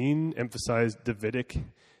 14 emphasize Davidic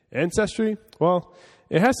ancestry? Well,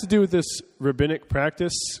 it has to do with this rabbinic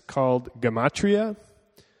practice called gematria.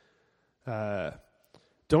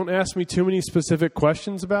 Don't ask me too many specific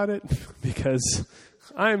questions about it because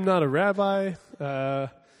I am not a rabbi, nor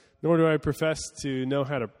do I profess to know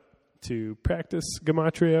how to practice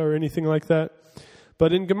gematria or anything like that.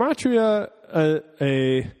 But in gematria,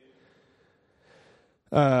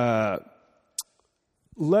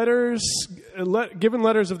 given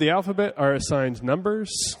letters of the alphabet are assigned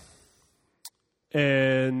numbers,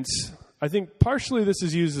 and I think partially this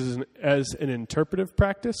is used as an interpretive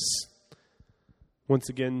practice. Once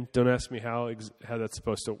again, don't ask me how that's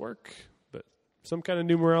supposed to work, but some kind of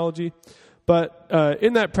numerology. But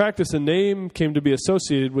in that practice, a name came to be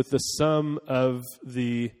associated with the sum of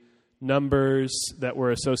the numbers that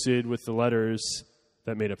were associated with the letters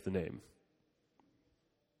that made up the name.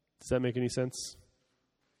 Does that make any sense?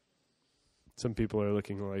 Some people are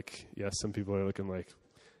looking like yes, some people are looking like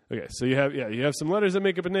okay. So you have some letters that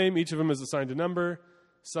make up a name. Each of them is assigned a number.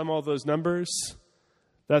 Sum all those numbers.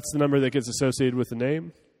 That's the number that gets associated with the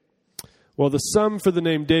name. Well, the sum for the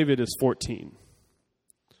name David is 14.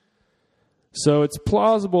 So it's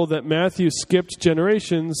plausible that Matthew skipped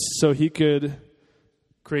generations so he could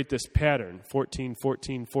create this pattern, 14,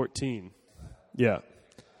 14, 14. Yeah.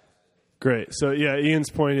 Great. So, yeah, Ian's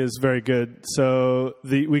point is very good. So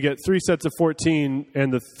we get 3 sets of 14,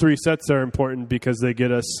 and the 3 sets are important because they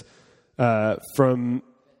get us from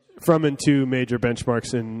and to major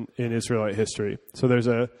benchmarks in Israelite history. So there's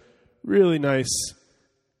a really nice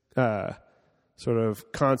sort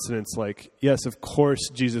of consonance like, yes, of course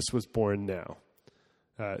Jesus was born now.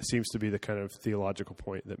 It seems to be the kind of theological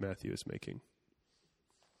point that Matthew is making.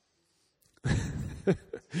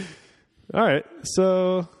 All right,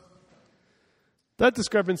 so that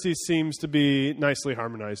discrepancy seems to be nicely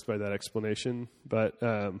harmonized by that explanation. But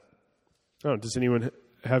does anyone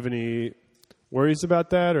have any worries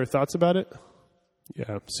about that or thoughts about it?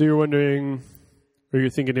 Yeah. So you're wondering, or you're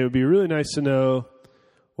thinking it would be really nice to know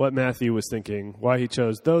what Matthew was thinking, why he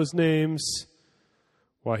chose those names,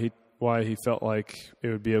 why he felt like it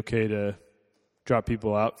would be okay to drop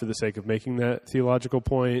people out for the sake of making that theological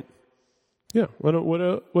point. Yeah. What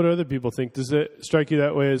do other people think? Does it strike you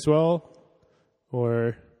that way as well?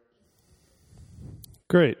 Or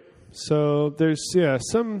great. So there's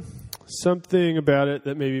something about it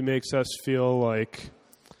that maybe makes us feel like,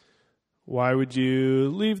 why would you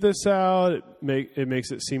leave this out? It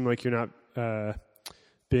makes it seem like you're not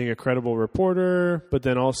being a credible reporter, but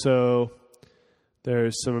then also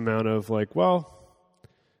there's some amount of like, well,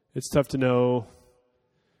 it's tough to know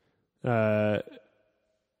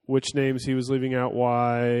which names he was leaving out,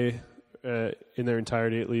 why, in their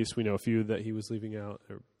entirety at least. We know a few that he was leaving out,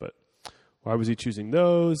 but why was he choosing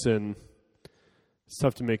those? And it's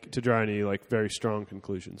tough to draw any like very strong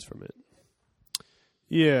conclusions from it.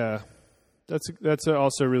 Yeah, that's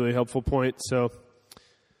also a really helpful point. So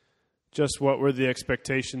just what were the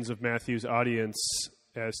expectations of Matthew's audience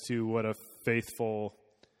as to what a faithful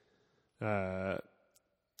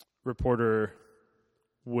reporter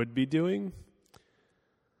would be doing?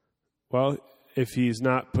 Well, if he's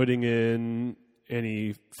not putting in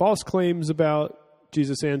any false claims about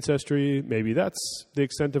Jesus' ancestry, maybe that's the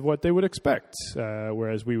extent of what they would expect,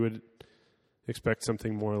 whereas we would expect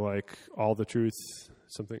something more like all the truth,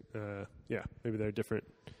 something, maybe there are different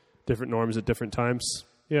norms at different times.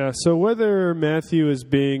 Yeah, so whether Matthew is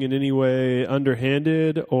being in any way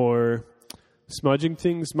underhanded or smudging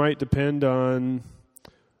things might depend on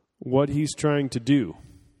what he's trying to do.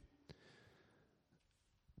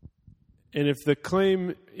 And if the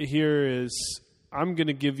claim here is, I'm going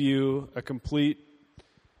to give you a complete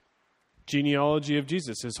genealogy of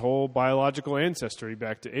Jesus, his whole biological ancestry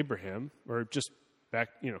back to Abraham, or just back,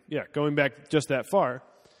 going back just that far,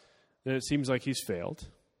 then it seems like he's failed.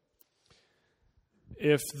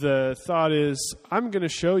 If the thought is, I'm going to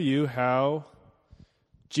show you how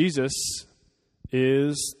Jesus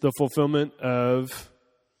is the fulfillment of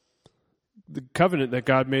the covenant that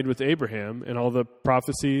God made with Abraham and all the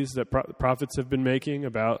prophecies that prophets have been making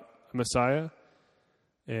about a Messiah.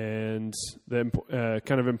 And the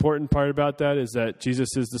kind of important part about that is that Jesus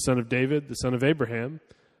is the son of David, the son of Abraham.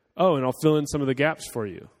 Oh, and I'll fill in some of the gaps for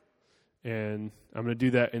you. And I'm going to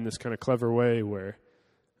do that in this kind of clever way where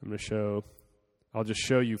I'll just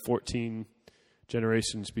show you 14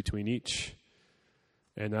 generations between each.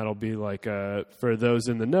 And that'll be like, for those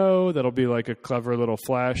in the know, that'll be like a clever little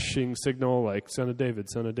flashing signal, like son of David,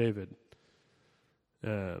 son of David.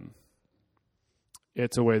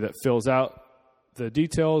 It's a way that fills out the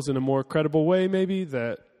details in a more credible way, maybe,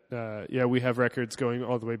 that, we have records going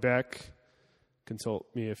all the way back. Consult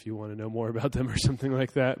me if you want to know more about them or something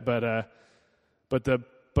like that. But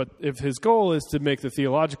if his goal is to make the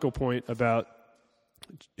theological point about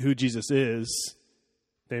who Jesus is,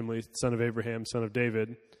 namely son of Abraham, son of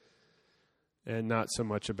David, and not so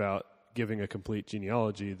much about giving a complete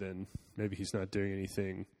genealogy, then maybe he's not doing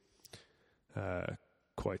anything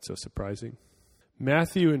quite so surprising.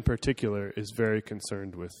 Matthew in particular is very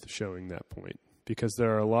concerned with showing that point because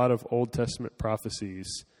there are a lot of Old Testament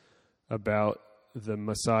prophecies about the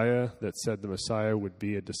Messiah that said the Messiah would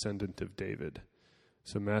be a descendant of David.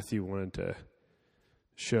 So Matthew wanted to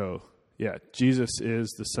show, Jesus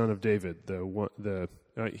is the son of David.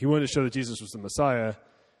 He wanted to show that Jesus was the Messiah.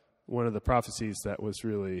 One of the prophecies that was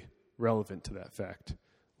really relevant to that fact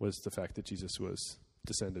was the fact that Jesus was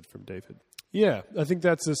descended from David. Yeah, I think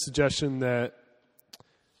that's a suggestion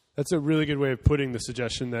that's a really good way of putting the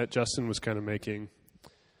suggestion that Justin was kind of making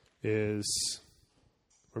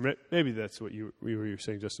or maybe that's what you were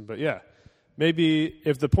saying, Justin, but maybe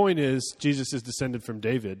if the point is Jesus is descended from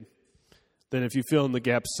David, then if you fill in the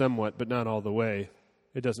gaps somewhat, but not all the way,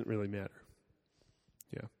 it doesn't really matter.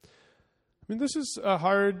 Yeah. I mean, this is a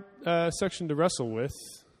hard section to wrestle with.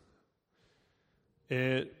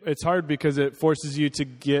 It's hard because it forces you to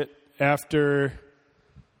get after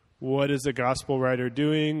what is a gospel writer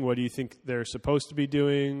doing, what do you think they're supposed to be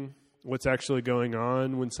doing, what's actually going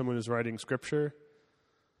on when someone is writing scripture.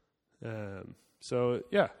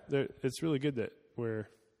 It's really good that we're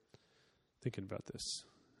thinking about this.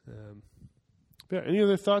 Any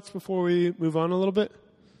other thoughts before we move on a little bit?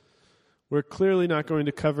 We're clearly not going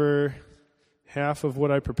to cover half of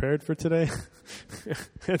what I prepared for today.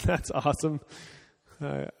 And that's awesome.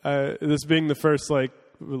 This being the first,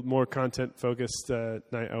 more content-focused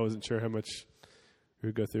night, I wasn't sure how much we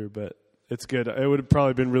would go through, but it's good. It would have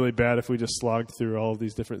probably been really bad if we just slogged through all of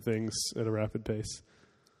these different things at a rapid pace.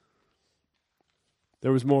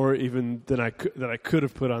 There was more even than I could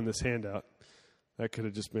have put on this handout. That could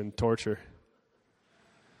have just been torture.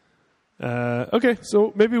 Okay,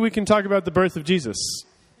 so maybe we can talk about the birth of Jesus.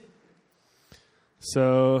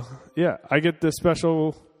 So, I get the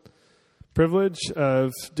special privilege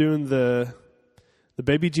of doing the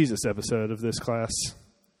Baby Jesus episode of this class.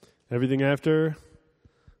 Everything after,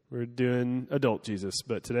 we're doing adult Jesus,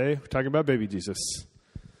 but today we're talking about baby Jesus.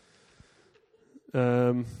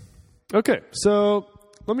 Okay, so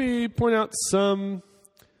let me point out some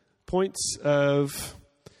points of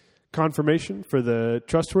confirmation for the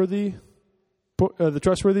trustworthy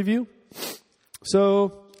view.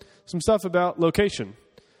 So, some stuff about location.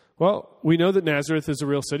 Well, we know that Nazareth is a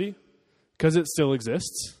real city because it still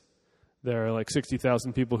exists. There are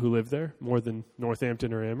 60,000 people who live there, more than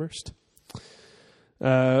Northampton or Amherst.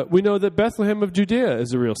 We know that Bethlehem of Judea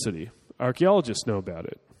is a real city. Archaeologists know about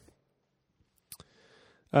it.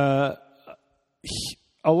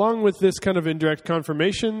 Along with this kind of indirect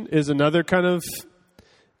confirmation is another kind of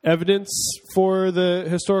evidence for the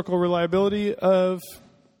historical reliability of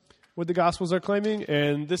what the Gospels are claiming,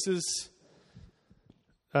 and this is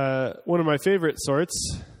one of my favorite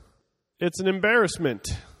sorts. It's an embarrassment.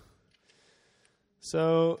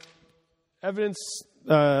 So, evidence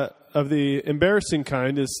of the embarrassing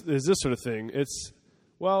kind is this sort of thing. It's,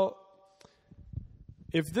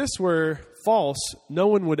 if this were false, no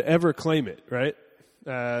one would ever claim it, right?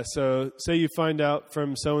 So, say you find out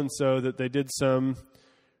from so-and-so that they did some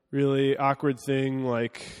really awkward thing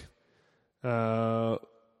like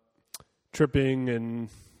tripping and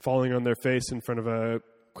falling on their face in front of a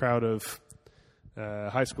crowd of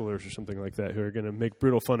high schoolers or something like that who are going to make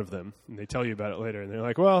brutal fun of them. And they tell you about it later. And they're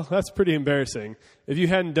like, well, that's pretty embarrassing. If you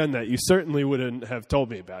hadn't done that, you certainly wouldn't have told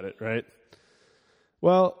me about it, right?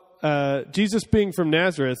 Well, Jesus being from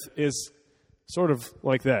Nazareth is sort of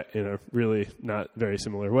like that in a really not very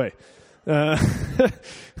similar way.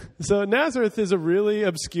 So Nazareth is a really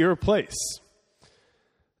obscure place.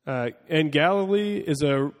 And Galilee is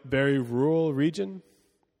a very rural region.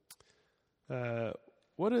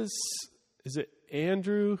 Is it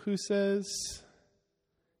Andrew who says,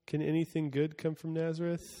 can anything good come from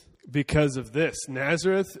Nazareth? Because of this.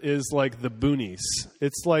 Nazareth is like the boonies.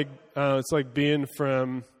 It's like being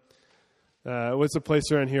from, what's a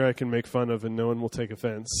place around here I can make fun of and no one will take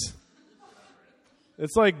offense?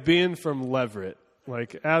 It's like being from Leverett.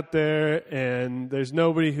 Like out there, and there's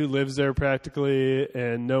nobody who lives there practically,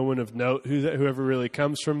 and no one of note whoever really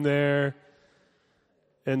comes from there.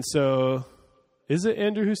 And so, is it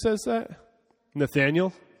Andrew who says that?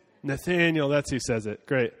 Nathaniel, that's who says it.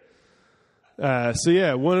 Great.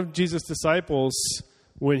 One of Jesus' disciples,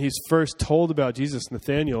 when he's first told about Jesus,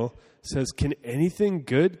 Nathaniel, says, can anything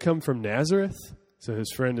good come from Nazareth? So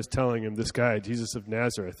his friend is telling him, this guy, Jesus of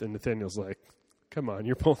Nazareth, and Nathaniel's like, come on,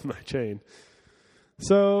 you're pulling my chain.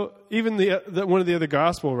 So even one of the other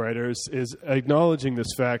gospel writers is acknowledging this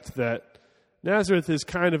fact that Nazareth is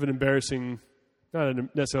kind of an embarrassing,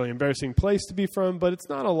 not necessarily embarrassing place to be from, but it's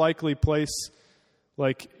not a likely place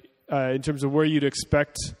in terms of where you'd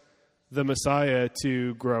expect the Messiah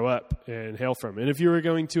to grow up and hail from. And if you were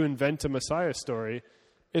going to invent a Messiah story,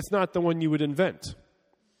 it's not the one you would invent.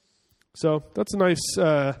 So that's a nice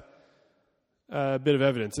bit of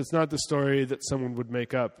evidence. It's not the story that someone would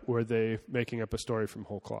make up, were they making up a story from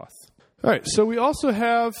whole cloth. All right, so we also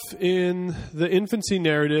have in the infancy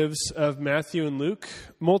narratives of Matthew and Luke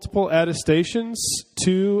multiple attestations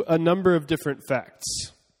to a number of different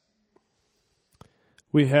facts.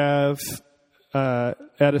 We have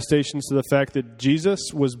attestations to the fact that Jesus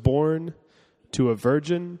was born to a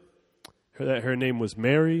virgin, that her name was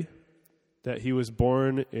Mary, that he was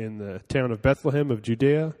born in the town of Bethlehem of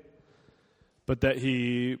Judea, but that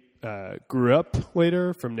he grew up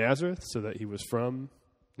later from Nazareth, so that he was from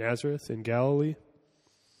Nazareth in Galilee.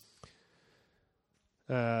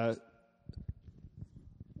 Why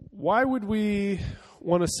would we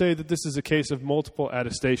want to say that this is a case of multiple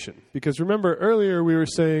attestation? Because remember, earlier we were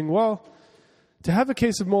saying, well, to have a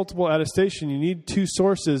case of multiple attestation, you need two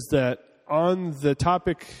sources that on the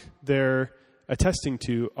topic they're attesting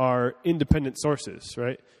to are independent sources,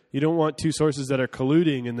 right? You don't want two sources that are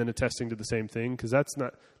colluding and then attesting to the same thing, because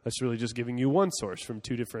that's really just giving you one source from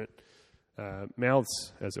two different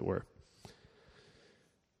mouths, as it were.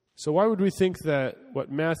 So why would we think that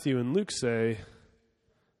what Matthew and Luke say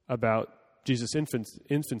about Jesus'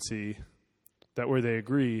 infancy, that where they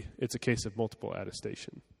agree, it's a case of multiple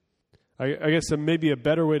attestation? I guess maybe a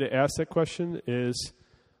better way to ask that question is,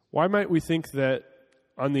 why might we think that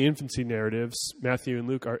on the infancy narratives, Matthew and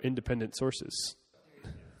Luke are independent sources?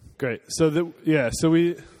 Great. So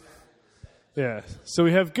we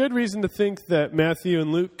have good reason to think that Matthew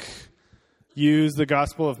and Luke use the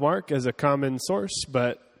Gospel of Mark as a common source,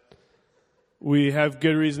 but we have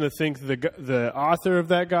good reason to think the author of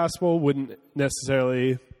that gospel wouldn't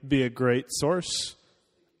necessarily be a great source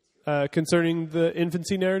concerning the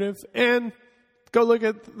infancy narrative. And go look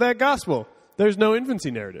at that gospel. There's no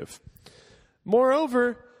infancy narrative.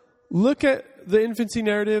 Moreover, look at the infancy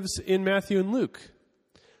narratives in Matthew and Luke.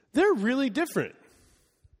 They're really different.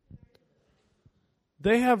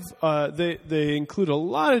 They have they include a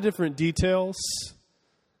lot of different details.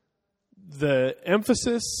 The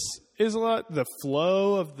emphasis is a lot. The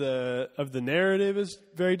flow of the narrative is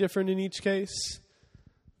very different in each case.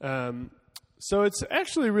 So it's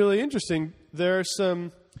actually really interesting. There are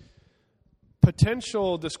some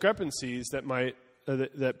potential discrepancies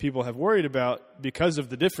that people have worried about because of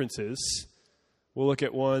the differences. We'll look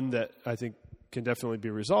at one that I think can definitely be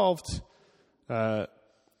resolved.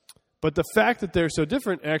 But the fact that they're so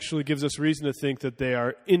different actually gives us reason to think that they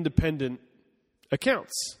are independent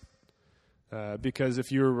accounts. Because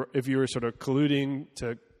if you were sort of colluding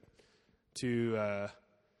to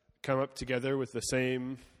come up together with the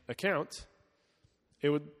same account, it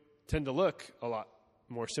would tend to look a lot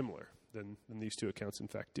more similar than these two accounts in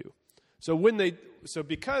fact do. So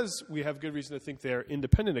because we have good reason to think they are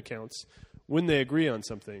independent accounts, when they agree on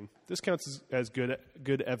something, this counts as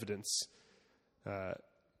good evidence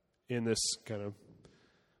in this kind of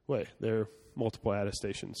way. There are multiple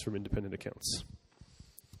attestations from independent accounts.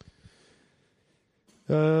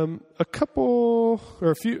 A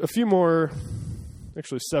few more,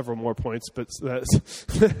 actually several more points, but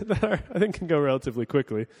that I think can go relatively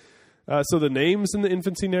quickly. So the names in the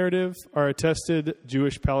infancy narrative are attested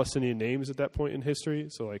Jewish Palestinian names at that point in history.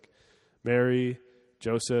 So like Mary,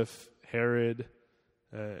 Joseph, Herod,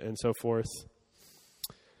 and so forth.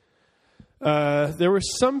 There were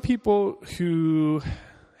some people who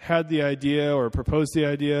had the idea or proposed the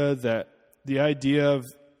idea that the idea of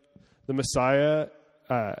the Messiah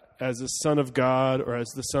as the Son of God or as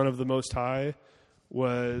the Son of the Most High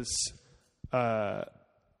was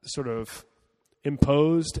sort of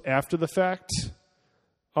imposed after the fact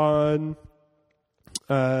on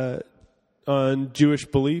Jewish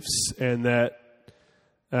beliefs, and that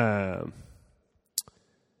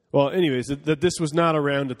that this was not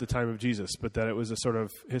around at the time of Jesus, but that it was a sort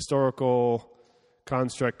of historical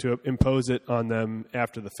construct to impose it on them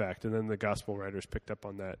after the fact, and then the gospel writers picked up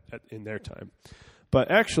on that in their time. But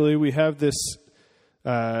actually, we have this.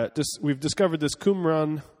 We've discovered this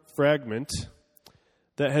Qumran fragment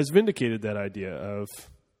that has vindicated that idea of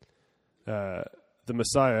the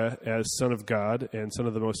Messiah as Son of God and Son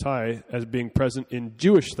of the Most High as being present in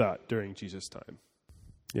Jewish thought during Jesus' time.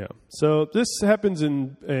 Yeah. So this happens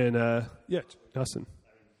in Justin.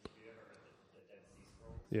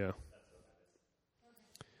 Yeah.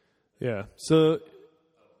 Yeah. So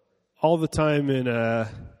all the time in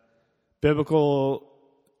biblical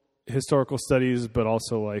historical studies, but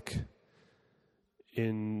also like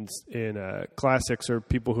in classics or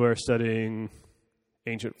people who are studying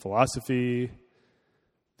ancient philosophy,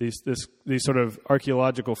 these sort of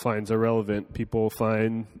archaeological finds are relevant. People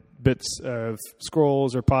find bits of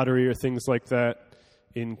scrolls or pottery or things like that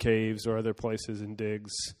in caves or other places in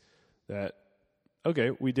digs that,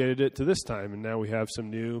 okay, we dated it to this time, and now we have some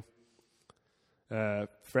new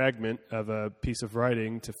fragment of a piece of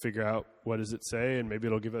writing to figure out what does it say, and maybe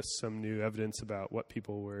it'll give us some new evidence about what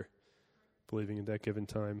people were believing at that given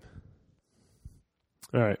time.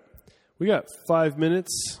 All right. We got 5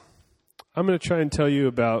 minutes. I'm going to try and tell you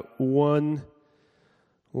about one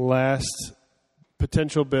last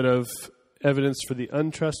potential bit of evidence for the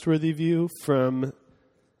untrustworthy view from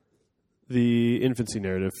the infancy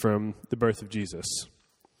narrative, from the birth of Jesus.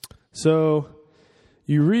 So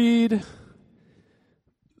you read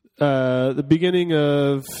the beginning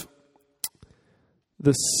of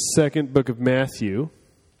the second book of Matthew.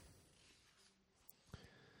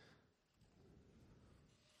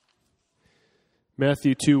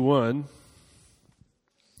 Matthew 2:1.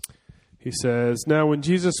 He says, "Now when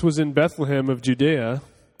Jesus was in Bethlehem of Judea,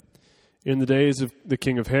 in the days of the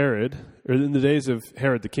king of Herod, or in the days of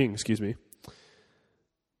Herod the king,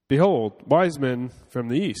 behold, wise men from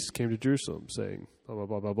the east came to Jerusalem, saying, blah, blah,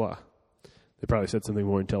 blah, blah, blah." They probably said something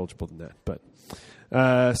more intelligible than that. But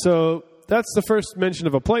so that's the first mention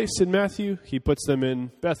of a place in Matthew. He puts them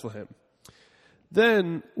in Bethlehem.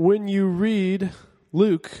 Then when you read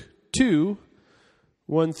Luke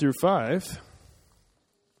 2:1 through 5,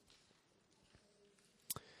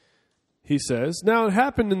 he says, "Now it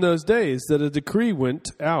happened in those days that a decree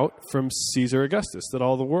went out from Caesar Augustus that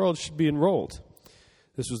all the world should be enrolled.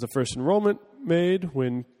 This was the first enrollment made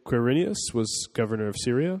when Quirinius was governor of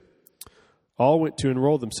Syria. All went to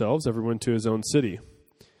enroll themselves, everyone to his own city.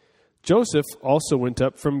 Joseph also went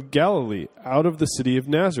up from Galilee, out of the city of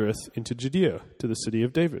Nazareth, into Judea, to the city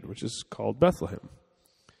of David, which is called Bethlehem."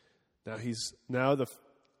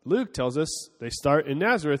 Luke tells us they start in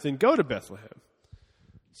Nazareth and go to Bethlehem.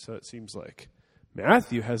 So it seems like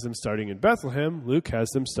Matthew has them starting in Bethlehem, Luke has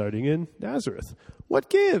them starting in Nazareth. What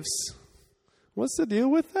gives? What's the deal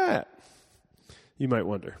with that? You might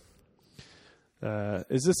wonder.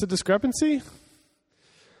 Is this a discrepancy?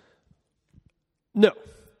 No,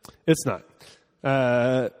 it's not.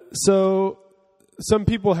 So some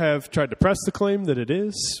people have tried to press the claim that it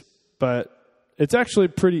is, but it's actually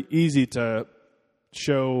pretty easy to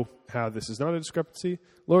show how this is not a discrepancy.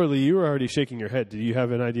 Laura Lee, you were already shaking your head. Do you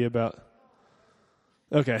have an idea about?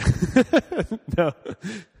 Okay. No.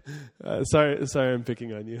 Sorry I'm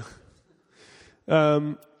picking on you.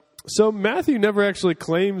 So Matthew never actually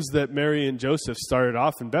claims that Mary and Joseph started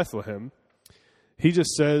off in Bethlehem. He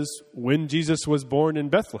just says when Jesus was born in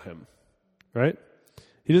Bethlehem, right?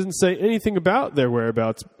 He doesn't say anything about their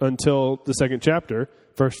whereabouts until the second chapter,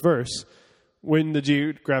 first verse, when the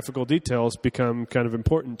geographical details become kind of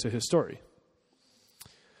important to his story.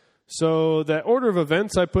 So that order of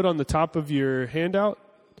events I put on the top of your handout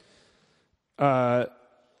can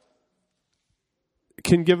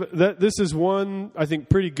give that. This is one, I think,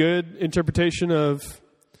 pretty good interpretation of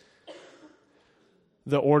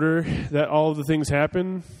the order that all of the things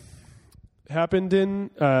happened in,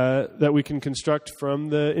 that we can construct from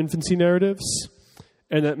the infancy narratives,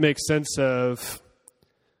 and that makes sense of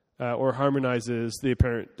or harmonizes the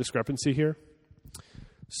apparent discrepancy here.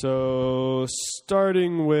 So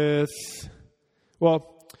starting with,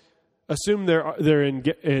 assume they're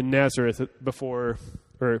in Nazareth before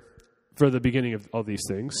or for the beginning of all these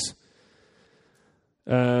things.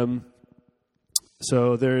 So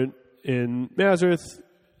they're in Nazareth.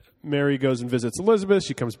 Mary goes and visits Elizabeth.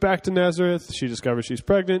 She comes back to Nazareth. She discovers she's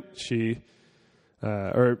pregnant.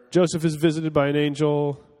 Joseph is visited by an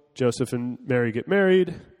angel. Joseph and Mary get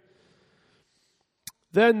married.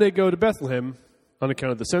 Then they go to Bethlehem on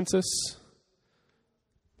account of the census.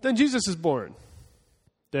 Then Jesus is born.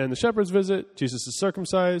 Then the shepherds visit. Jesus is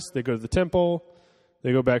circumcised. They go to the temple.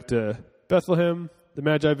 They go back to Bethlehem. The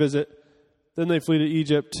Magi visit. Then they flee to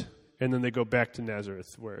Egypt. And then they go back to Nazareth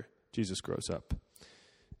where Jesus grows up.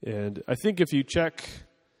 And I think if you check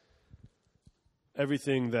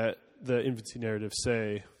everything that the infancy narratives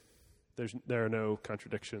say, there are no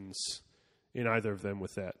contradictions in either of them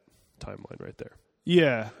with that timeline right there.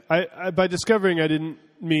 Yeah, I by discovering I didn't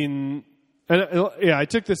mean, I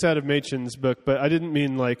took this out of Machen's book, but I didn't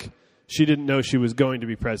mean like she didn't know she was going to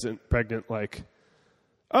be pregnant, like,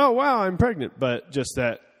 oh wow, I'm pregnant, but just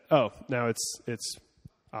that, oh, now it's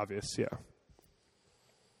obvious, yeah.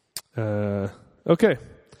 Okay,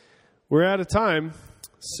 we're out of time,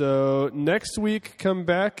 so next week come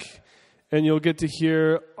back and you'll get to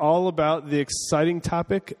hear all about the exciting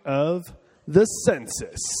topic of the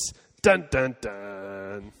census. Dun, dun,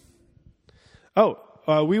 dun.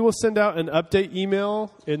 We will send out an update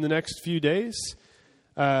email in the next few days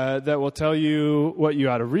that will tell you what you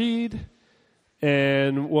ought to read.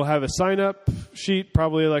 And we'll have a sign-up sheet,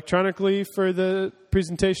 probably electronically, for the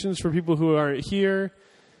presentations for people who aren't here.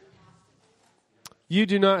 You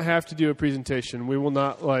do not have to do a presentation. We will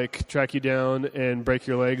not, track you down and break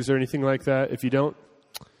your legs or anything like that if you don't.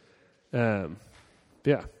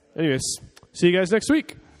 Yeah. Anyways, see you guys next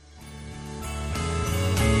week.